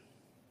Gunther.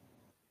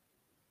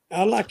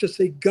 I'd like to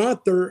see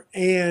Gunther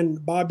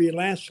and Bobby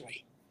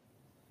Lashley.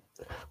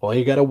 Well,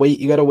 you gotta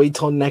wait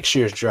till next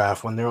year's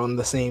draft when they're on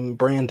the same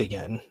brand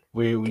again.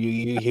 But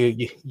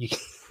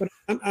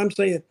I'm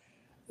saying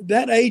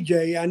that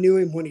AJ, I knew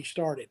him when he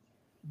started,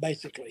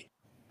 basically.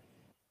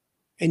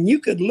 And you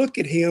could look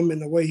at him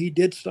and the way he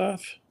did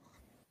stuff.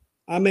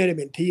 I met him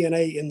in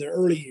TNA in the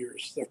early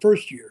years, the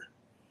first year.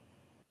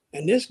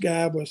 And this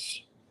guy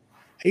was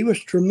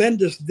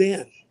tremendous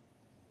then.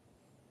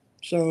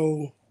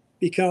 So,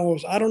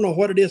 because I don't know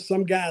what it is,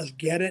 some guys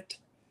get it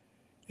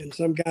and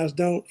some guys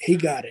don't. He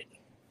got it.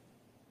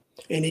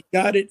 And he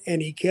got it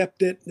and he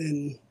kept it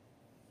and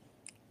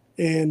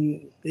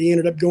he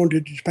ended up going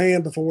to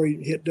Japan before he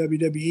hit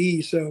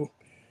WWE. So,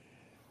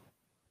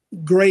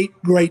 great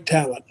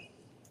talent.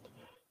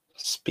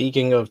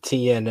 Speaking of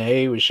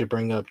TNA, we should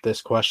bring up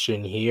this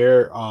question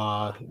here.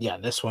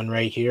 This one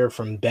right here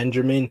from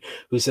Benjamin,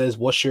 who says,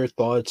 what's your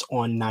thoughts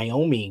on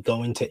Naomi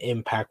going to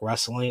Impact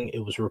Wrestling? It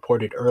was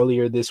reported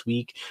earlier this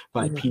week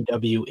by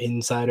PW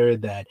Insider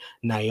that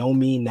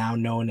Naomi, now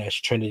known as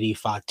Trinity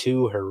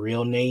Fatu, her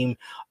real name,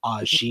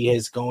 she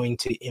is going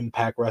to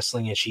Impact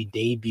Wrestling, and she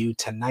debuted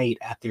tonight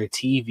at their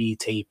TV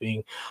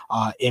taping.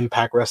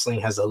 Impact Wrestling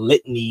has a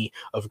litany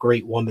of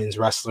great women's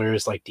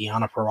wrestlers like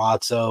Deonna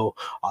Purrazzo,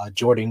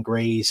 Jordan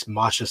Grace,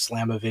 Masha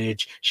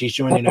Slamovich. She's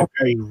joining a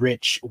very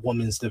rich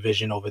women's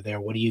division over there.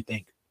 What do you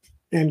think?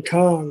 And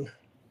Kong.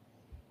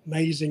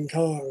 Amazing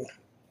Kong.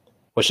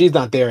 Well, she's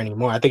not there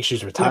anymore. I think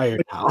she's No,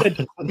 retired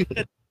but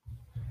now.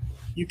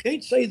 you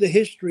can't say the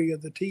history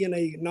of the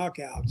TNA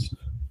knockouts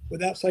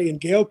without saying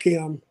Gail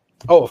Kim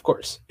Oh, of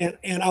course. and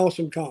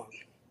Awesome Kong.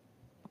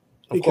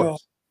 Of Because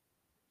course.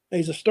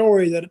 there's a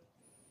story that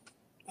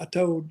I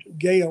told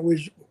Gail I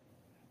was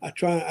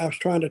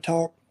trying to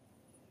talk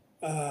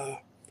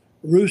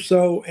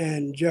Russo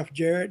and Jeff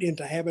Jarrett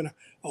into having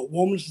a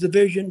woman's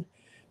division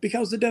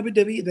because the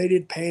WWE, they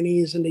did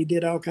panties and they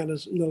did all kind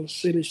of little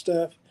silly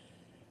stuff.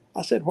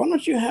 I said, why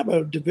don't you have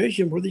a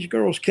division where these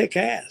girls kick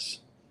ass?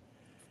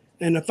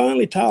 And I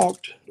finally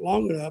talked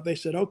long enough. They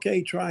said,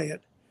 okay, try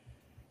it.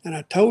 And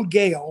I told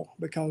Gail,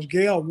 because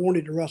Gail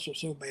wanted to wrestle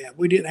so bad.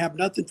 We didn't have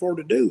nothing for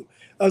her to do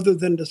other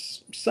than the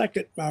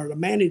second or the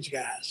managed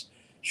guys.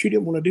 She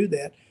didn't want to do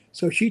that.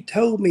 So she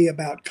told me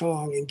about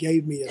Kong and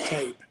gave me a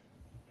tape.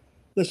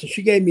 Listen,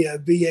 she gave me a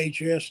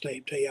VHS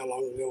tape, tell you how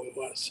long ago it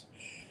was.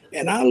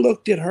 And I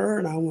looked at her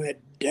and I went,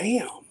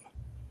 damn.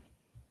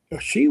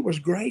 She was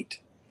great.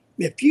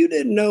 If you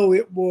didn't know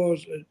it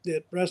was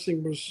that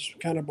wrestling was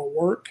kind of a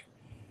work,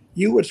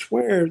 you would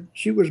swear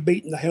she was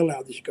beating the hell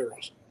out of these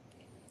girls.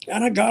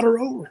 And I got her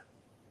over.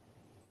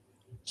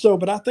 So,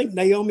 but I think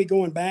Naomi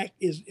going back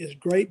is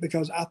great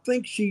because I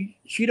think she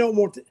doesn't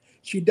want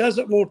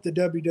the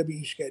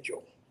WWE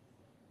schedule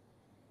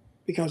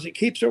because it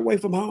keeps her away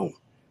from home.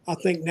 I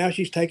think now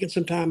she's taking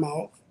some time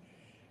off,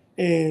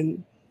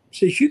 and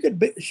see she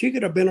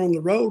could have been on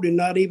the road and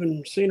not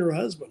even seen her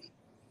husband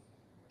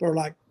for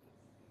like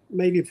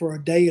maybe for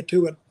a day or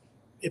two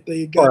if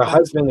they got. Or her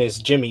husband is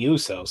Jimmy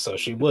Uso, so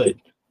she would.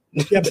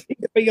 Yeah, but he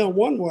could be on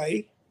one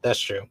way. That's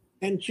true.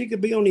 And she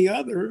could be on the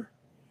other.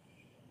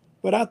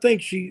 But I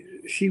think she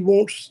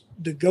wants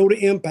to go to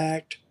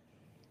Impact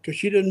because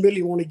she doesn't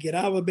really want to get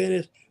out of the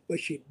business, but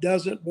she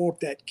doesn't want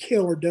that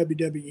killer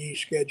WWE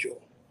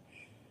schedule.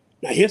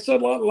 Now, it's a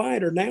lot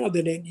lighter now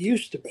than it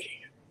used to be.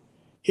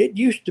 It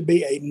used to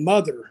be a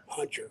mother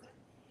hunter.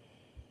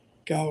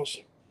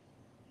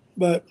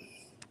 But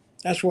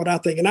that's what I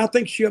think. And I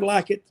think she'll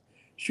like it.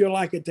 She'll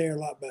like it there a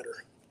lot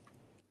better.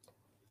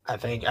 I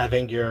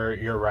think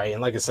you're right,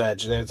 and like I said,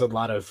 there's a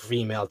lot of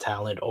female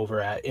talent over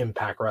at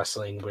Impact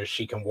Wrestling where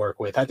she can work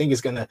with. I think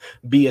it's gonna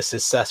be a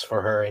success for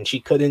her, and she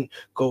couldn't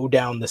go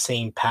down the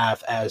same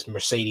path as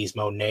Mercedes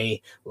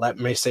Moné. Let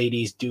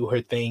Mercedes do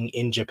her thing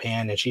in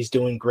Japan, and she's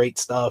doing great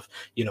stuff.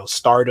 You know,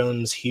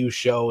 Stardom's huge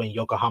show in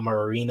Yokohama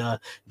Arena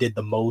did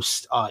the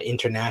most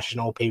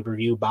international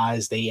pay-per-view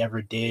buys they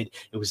ever did.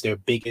 It was their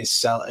biggest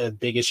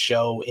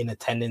show in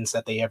attendance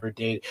that they ever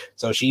did.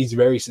 So she's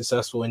very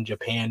successful in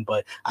Japan,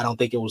 but I don't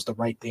think it was the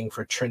right thing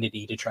for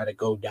Trinity to try to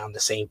go down the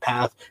same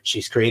path.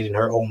 She's creating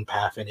her own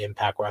path in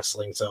Impact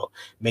Wrestling, so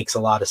makes a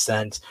lot of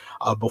sense.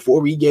 Before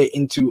we get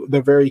into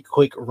the very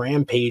quick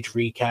Rampage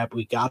recap,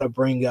 we got to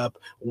bring up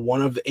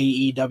one of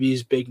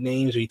AEW's big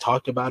names. We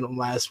talked about him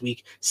last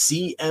week.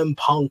 CM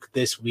Punk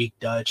this week,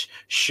 Dutch,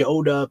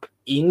 showed up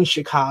in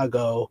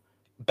Chicago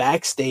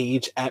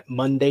backstage at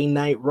Monday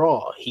Night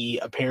Raw. He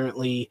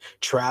apparently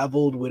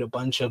traveled with a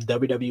bunch of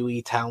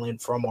WWE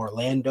talent from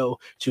Orlando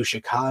to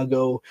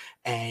Chicago,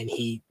 and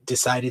he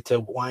decided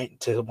to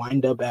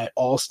wind up at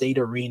Allstate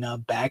Arena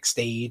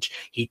backstage.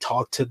 He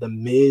talked to The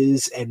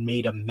Miz and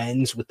made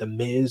amends with The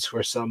Miz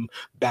for some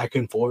back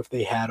and forth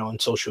they had on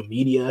social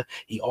media.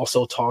 He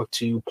also talked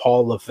to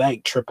Paul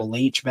Levesque, Triple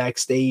H,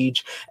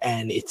 backstage,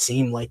 and it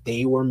seemed like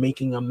they were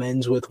making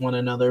amends with one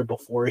another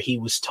before he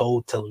was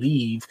told to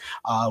leave,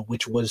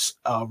 which was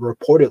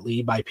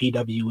reportedly by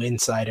PW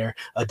Insider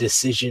a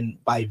decision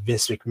by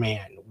Vince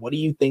McMahon. What do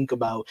you think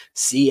about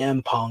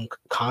CM Punk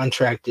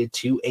contracted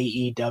to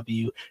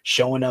AEW,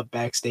 showing up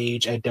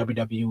backstage at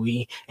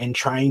WWE and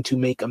trying to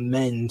make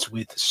amends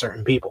with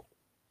certain people?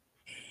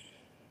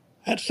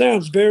 That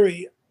sounds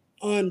very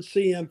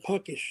un-CM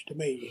Punkish to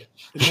me.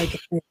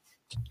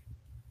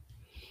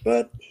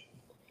 But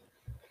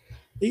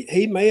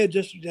he may have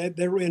just,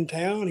 they were in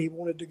town. He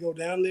wanted to go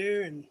down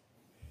there,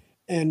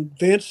 and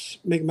Vince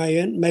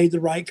McMahon made the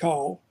right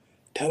call.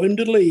 Tell him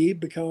to leave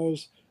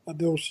because of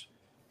those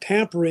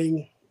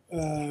tampering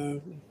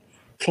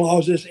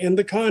clauses in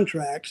the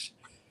contracts.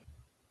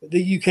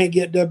 That you can't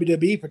get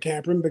WWE for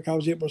tampering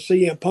because it was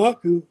CM Punk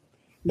who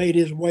made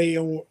his way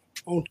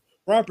on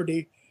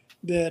property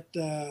that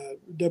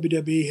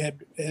WWE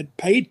had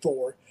paid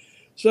for.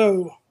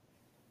 So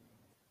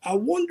I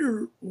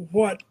wonder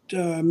what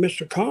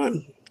Mr.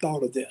 Khan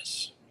thought of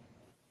this.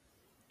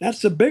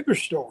 That's the bigger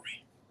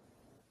story.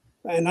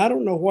 And I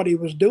don't know what he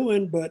was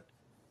doing, but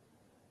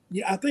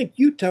I think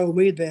you told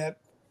me that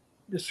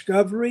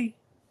Discovery,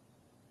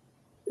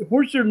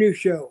 where's their new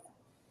show?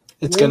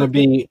 It's going to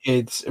be,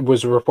 it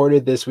was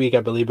reported this week, I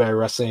believe, by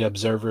Wrestling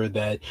Observer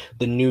that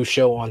the new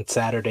show on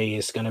Saturday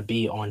is going to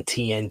be on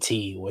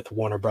TNT with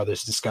Warner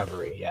Brothers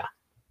Discovery. Yeah.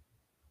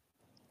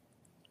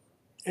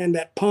 And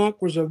that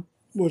Punk was an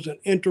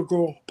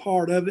integral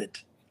part of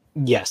it.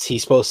 Yes,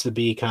 he's supposed to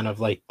be kind of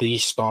like the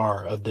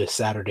star of this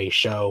Saturday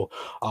show.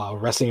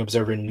 Wrestling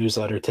Observer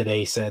newsletter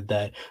today said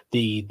that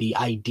the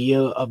idea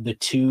of the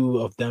two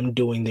of them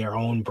doing their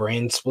own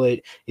brand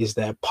split is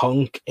that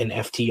Punk and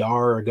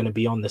FTR are going to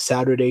be on the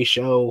Saturday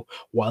show,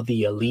 while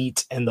the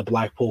Elite and the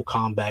Blackpool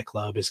Combat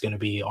Club is going to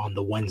be on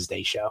the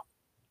Wednesday show.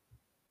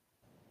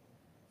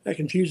 That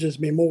confuses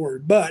me more,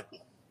 but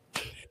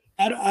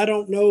I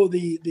don't know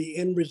the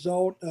end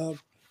result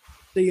of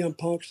CM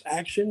Punk's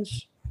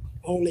actions.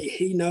 Only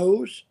he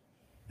knows.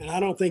 And I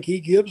don't think he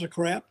gives a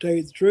crap, tell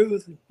you the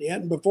truth. He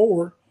hadn't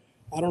before.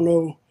 I don't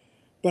know.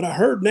 But I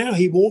heard now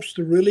he wants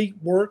to really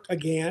work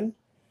again.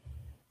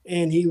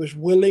 And he was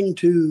willing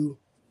to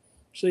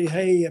say,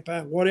 hey, if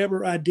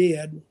whatever I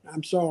did,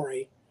 I'm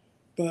sorry.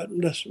 But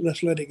let's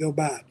let it go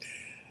by.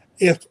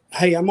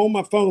 Hey, I'm on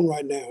my phone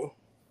right now.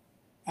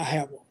 I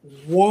have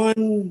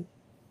one,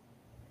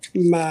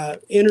 my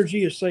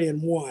energy is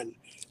saying one.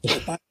 So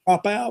if I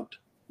drop out,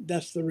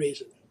 that's the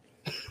reason.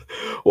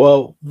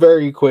 Well,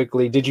 very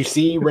quickly, did you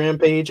see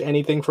Rampage?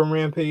 Anything from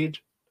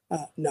Rampage?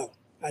 No,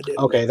 I didn't.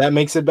 Okay, that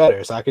makes it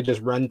better. So I could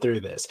just run through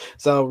this.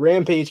 So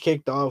Rampage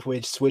kicked off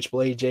with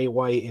Switchblade Jay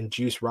White and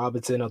Juice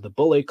Robinson of the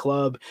Bullet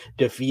Club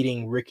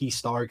defeating Ricky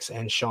Starks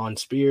and Shawn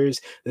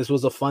Spears. This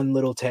was a fun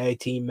little tag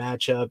team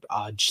matchup.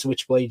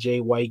 Switchblade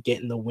Jay White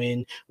getting the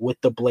win with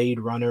the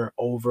Blade Runner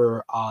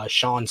over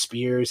Shawn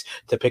Spears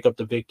to pick up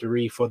the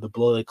victory for the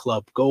Bullet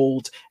Club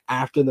Gold.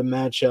 After the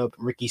matchup,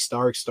 Ricky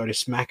Starks started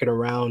smacking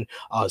around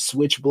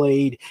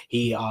Switchblade.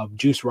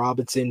 Juice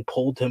Robinson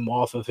pulled him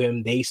off of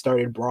him. They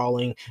started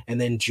brawling, and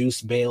then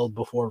Juice bailed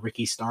before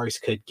Ricky Starks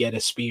could get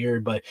a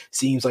spear. But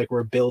seems like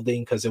we're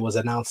building, because it was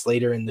announced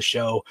later in the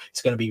show,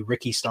 it's going to be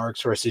Ricky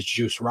Starks versus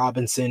Juice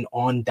Robinson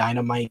on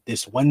Dynamite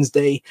this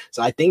Wednesday.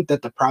 So I think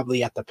that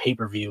probably at the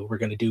pay-per-view, we're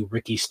going to do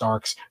Ricky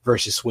Starks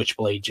versus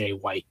Switchblade Jay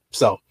White.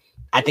 So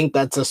I think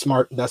that's a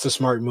smart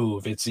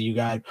move. It's you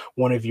got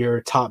one of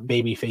your top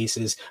baby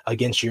faces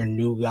against your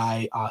new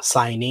guy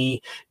signee.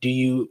 Do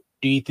you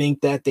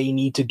think that they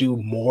need to do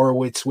more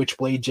with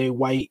Switchblade Jay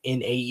White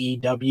in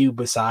AEW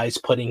besides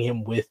putting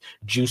him with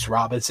Juice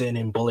Robinson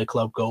and Bullet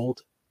Club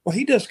Gold? Well,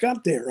 he just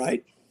got there,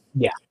 right?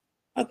 Yeah.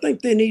 I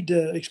think they need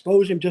to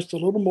expose him just a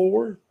little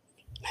more,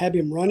 have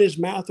him run his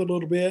mouth a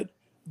little bit,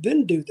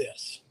 then do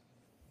this.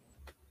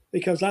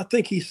 Because I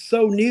think he's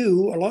so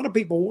new, a lot of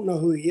people won't know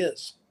who he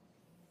is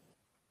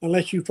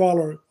unless you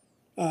follow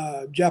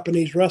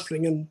Japanese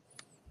wrestling. And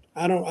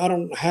I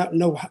don't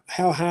know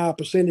how high a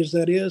percentage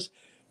that is,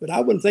 but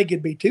I wouldn't think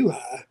it'd be too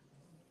high.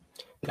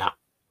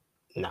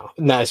 No,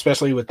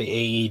 especially with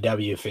the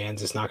AEW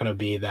fans, it's not going to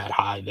be that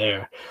high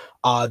there.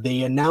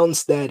 They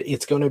announced that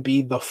it's going to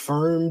be the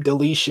firm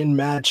deletion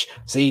match.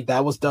 See,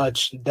 that was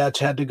Dutch. Dutch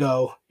had to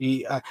go.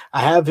 I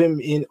have him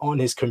on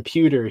his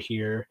computer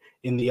here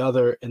in the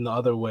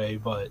other way,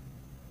 but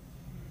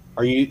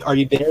are you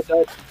there,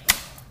 Dutch?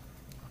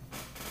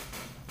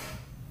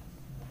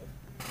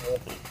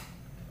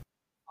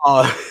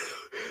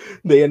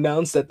 They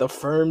announced that the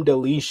firm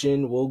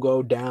deletion will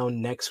go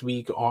down next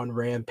week on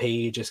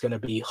Rampage. It's going to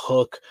be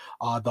Hook,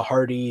 the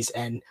Hardys,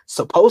 and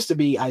supposed to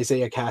be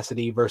Isaiah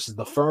Cassidy versus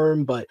the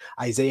firm, but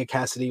Isaiah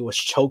Cassidy was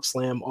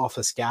chokeslammed off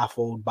a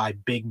scaffold by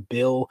Big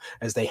Bill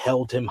as they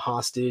held him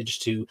hostage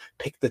to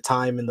pick the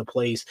time and the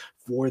place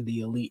for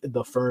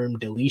the firm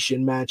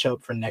deletion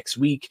matchup for next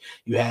week.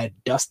 You had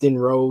Dustin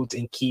Rhodes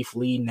and Keith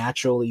Lee,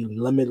 naturally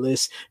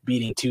limitless,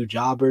 beating two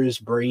jobbers,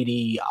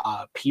 Brady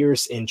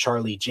Pierce and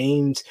Charlie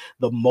James.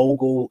 The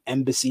Mogul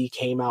Embassy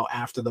came out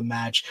after the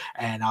match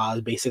and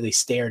basically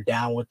stared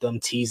down with them,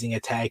 teasing a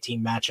tag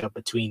team matchup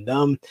between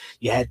them.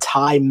 You had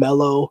Ty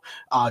Mello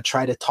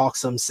try to talk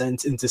some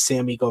sense into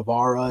Sammy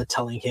Guevara,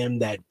 telling him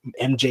that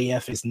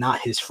MJF is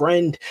not his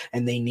friend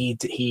and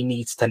he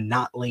needs to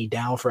not lay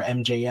down for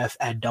MJF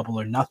at Double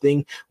or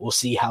Nothing. We'll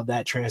see how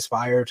that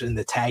transpires in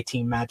the tag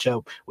team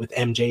matchup with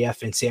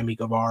MJF and Sammy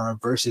Guevara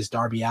versus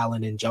Darby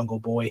Allin and Jungle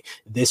Boy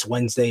this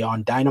Wednesday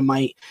on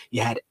Dynamite.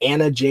 You had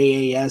Anna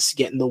JAS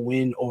getting the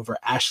win over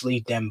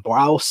Ashley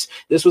Dembrowse.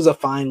 This was a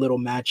fine little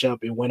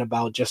matchup. It went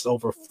about just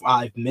over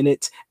 5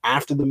 minutes.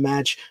 After the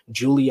match,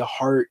 Julia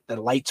Hart, the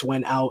lights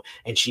went out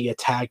and she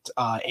attacked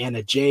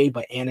Anna Jay,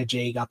 but Anna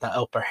Jay got the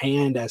upper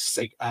hand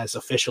as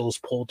officials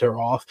pulled her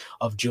off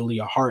of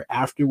Julia Hart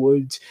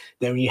afterwards.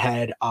 Then we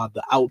had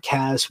the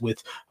Outcast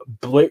with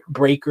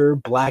Breaker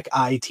Black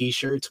Eye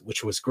t-shirts,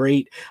 which was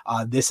great.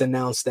 This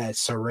announced that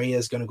Saraya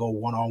is going to go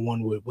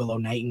one-on-one with Willow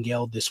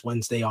Nightingale this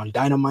Wednesday on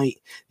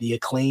Dynamite. The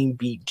Acclaim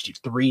beat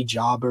 3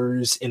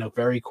 jobbers in a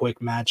very quick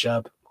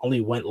matchup.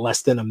 Only went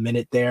less than a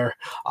minute there.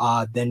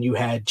 Then you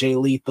had Jay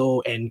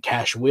Lethal and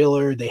Cash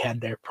Wheeler. They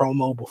had their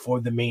promo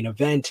before the main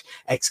event.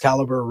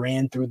 Excalibur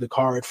ran through the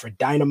card for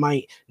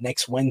Dynamite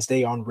next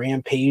Wednesday on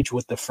Rampage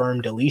with the firm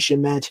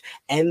deletion match.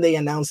 And they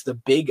announced the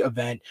big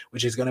event,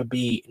 which is going to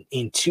be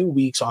in 2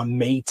 weeks on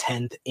May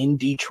 10th in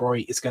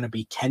Detroit. It's going to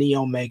be Kenny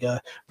Omega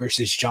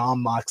versus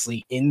Jon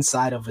Moxley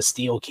inside of a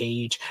steel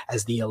cage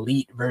as the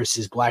Elite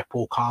versus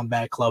Blackpool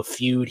Combat Club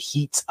feud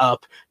heats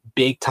up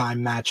big time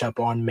matchup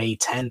on May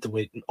 10th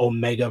with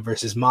Omega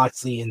versus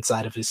Moxley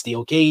inside of his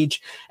steel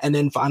cage. And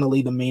then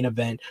finally, the main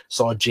event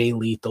saw Jay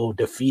Lethal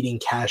defeating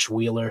Cash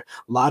Wheeler.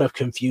 A lot of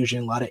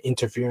confusion, a lot of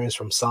interference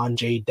from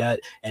Sanjay Dutt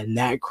and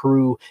that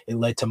crew. It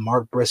led to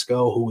Mark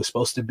Briscoe, who was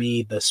supposed to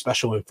be the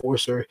special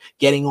enforcer,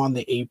 getting on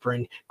the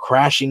apron,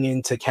 crashing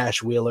into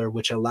Cash Wheeler,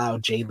 which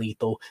allowed Jay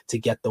Lethal to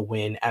get the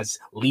win, as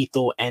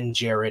Lethal and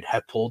Jarrett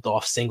have pulled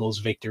off singles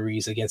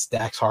victories against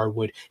Dax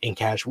Harwood and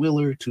Cash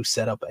Wheeler to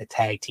set up a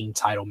tag team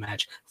title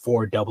match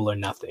for Double or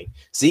Nothing.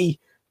 See,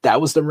 that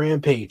was the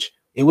Rampage.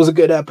 It was a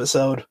good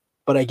episode,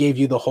 but I gave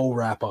you the whole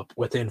wrap up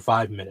within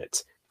 5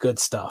 minutes. Good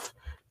stuff.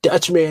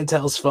 Dutch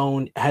Mantell's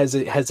phone has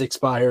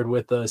expired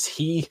with us.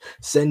 He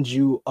sends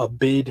you a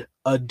bid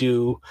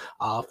adieu.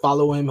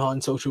 Follow him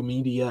on social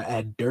media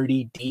at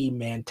Dirty D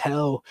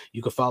Mantell.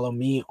 You can follow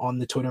me on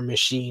the Twitter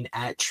machine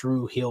at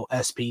True Heel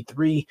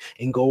SP3,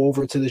 and go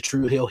over to the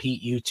True Heel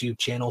Heat YouTube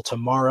channel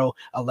tomorrow,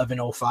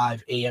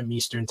 11:05 a.m.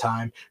 Eastern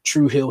Time.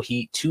 True Heel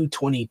Heat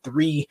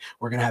 223.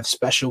 We're gonna have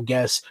special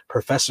guests,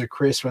 Professor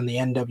Chris from the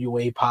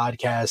NWA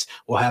podcast.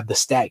 We'll have the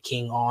Stat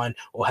King on.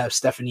 We'll have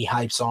Stephanie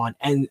Hypes on,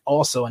 and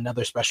also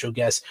another special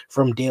guest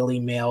from Daily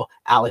Mail,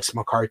 Alex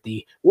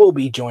McCarthy, will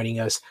be joining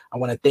us. I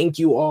want to thank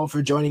you all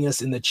for joining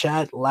us in the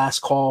chat. Last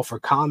call for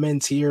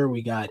comments here.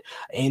 We got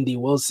Andy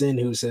Wilson,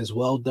 who says,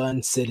 well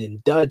done, Sid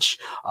and Dutch.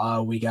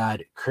 We got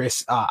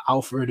Chris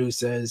Alfred, who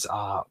says,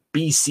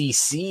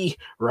 BCC,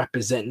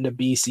 representing the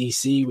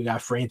BCC. We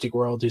got Frantic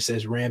World, who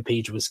says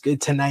Rampage was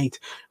good tonight.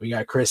 We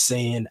got Chris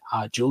saying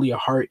Julia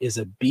Hart is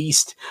a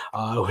beast.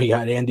 We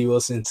got Andy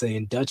Wilson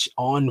saying Dutch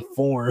on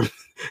form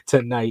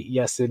tonight.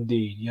 Yes,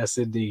 indeed. Yes,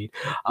 indeed.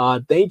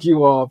 Thank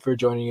you all for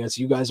joining us.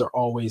 You guys are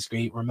always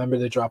great. Remember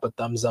to drop a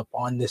thumbs up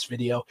on this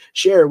video,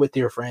 share it with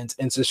your friends,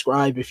 and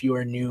subscribe if you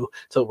are new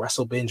to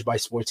Wrestle Binge by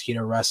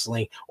Sportskeeda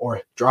Wrestling,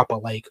 or drop a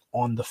like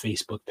on the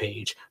Facebook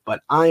page.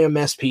 But I am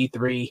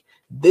SP3.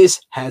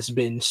 This has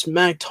been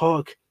Smack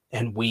Talk,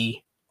 and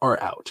we are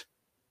out.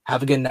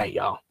 Have a good night,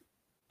 y'all.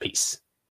 Peace.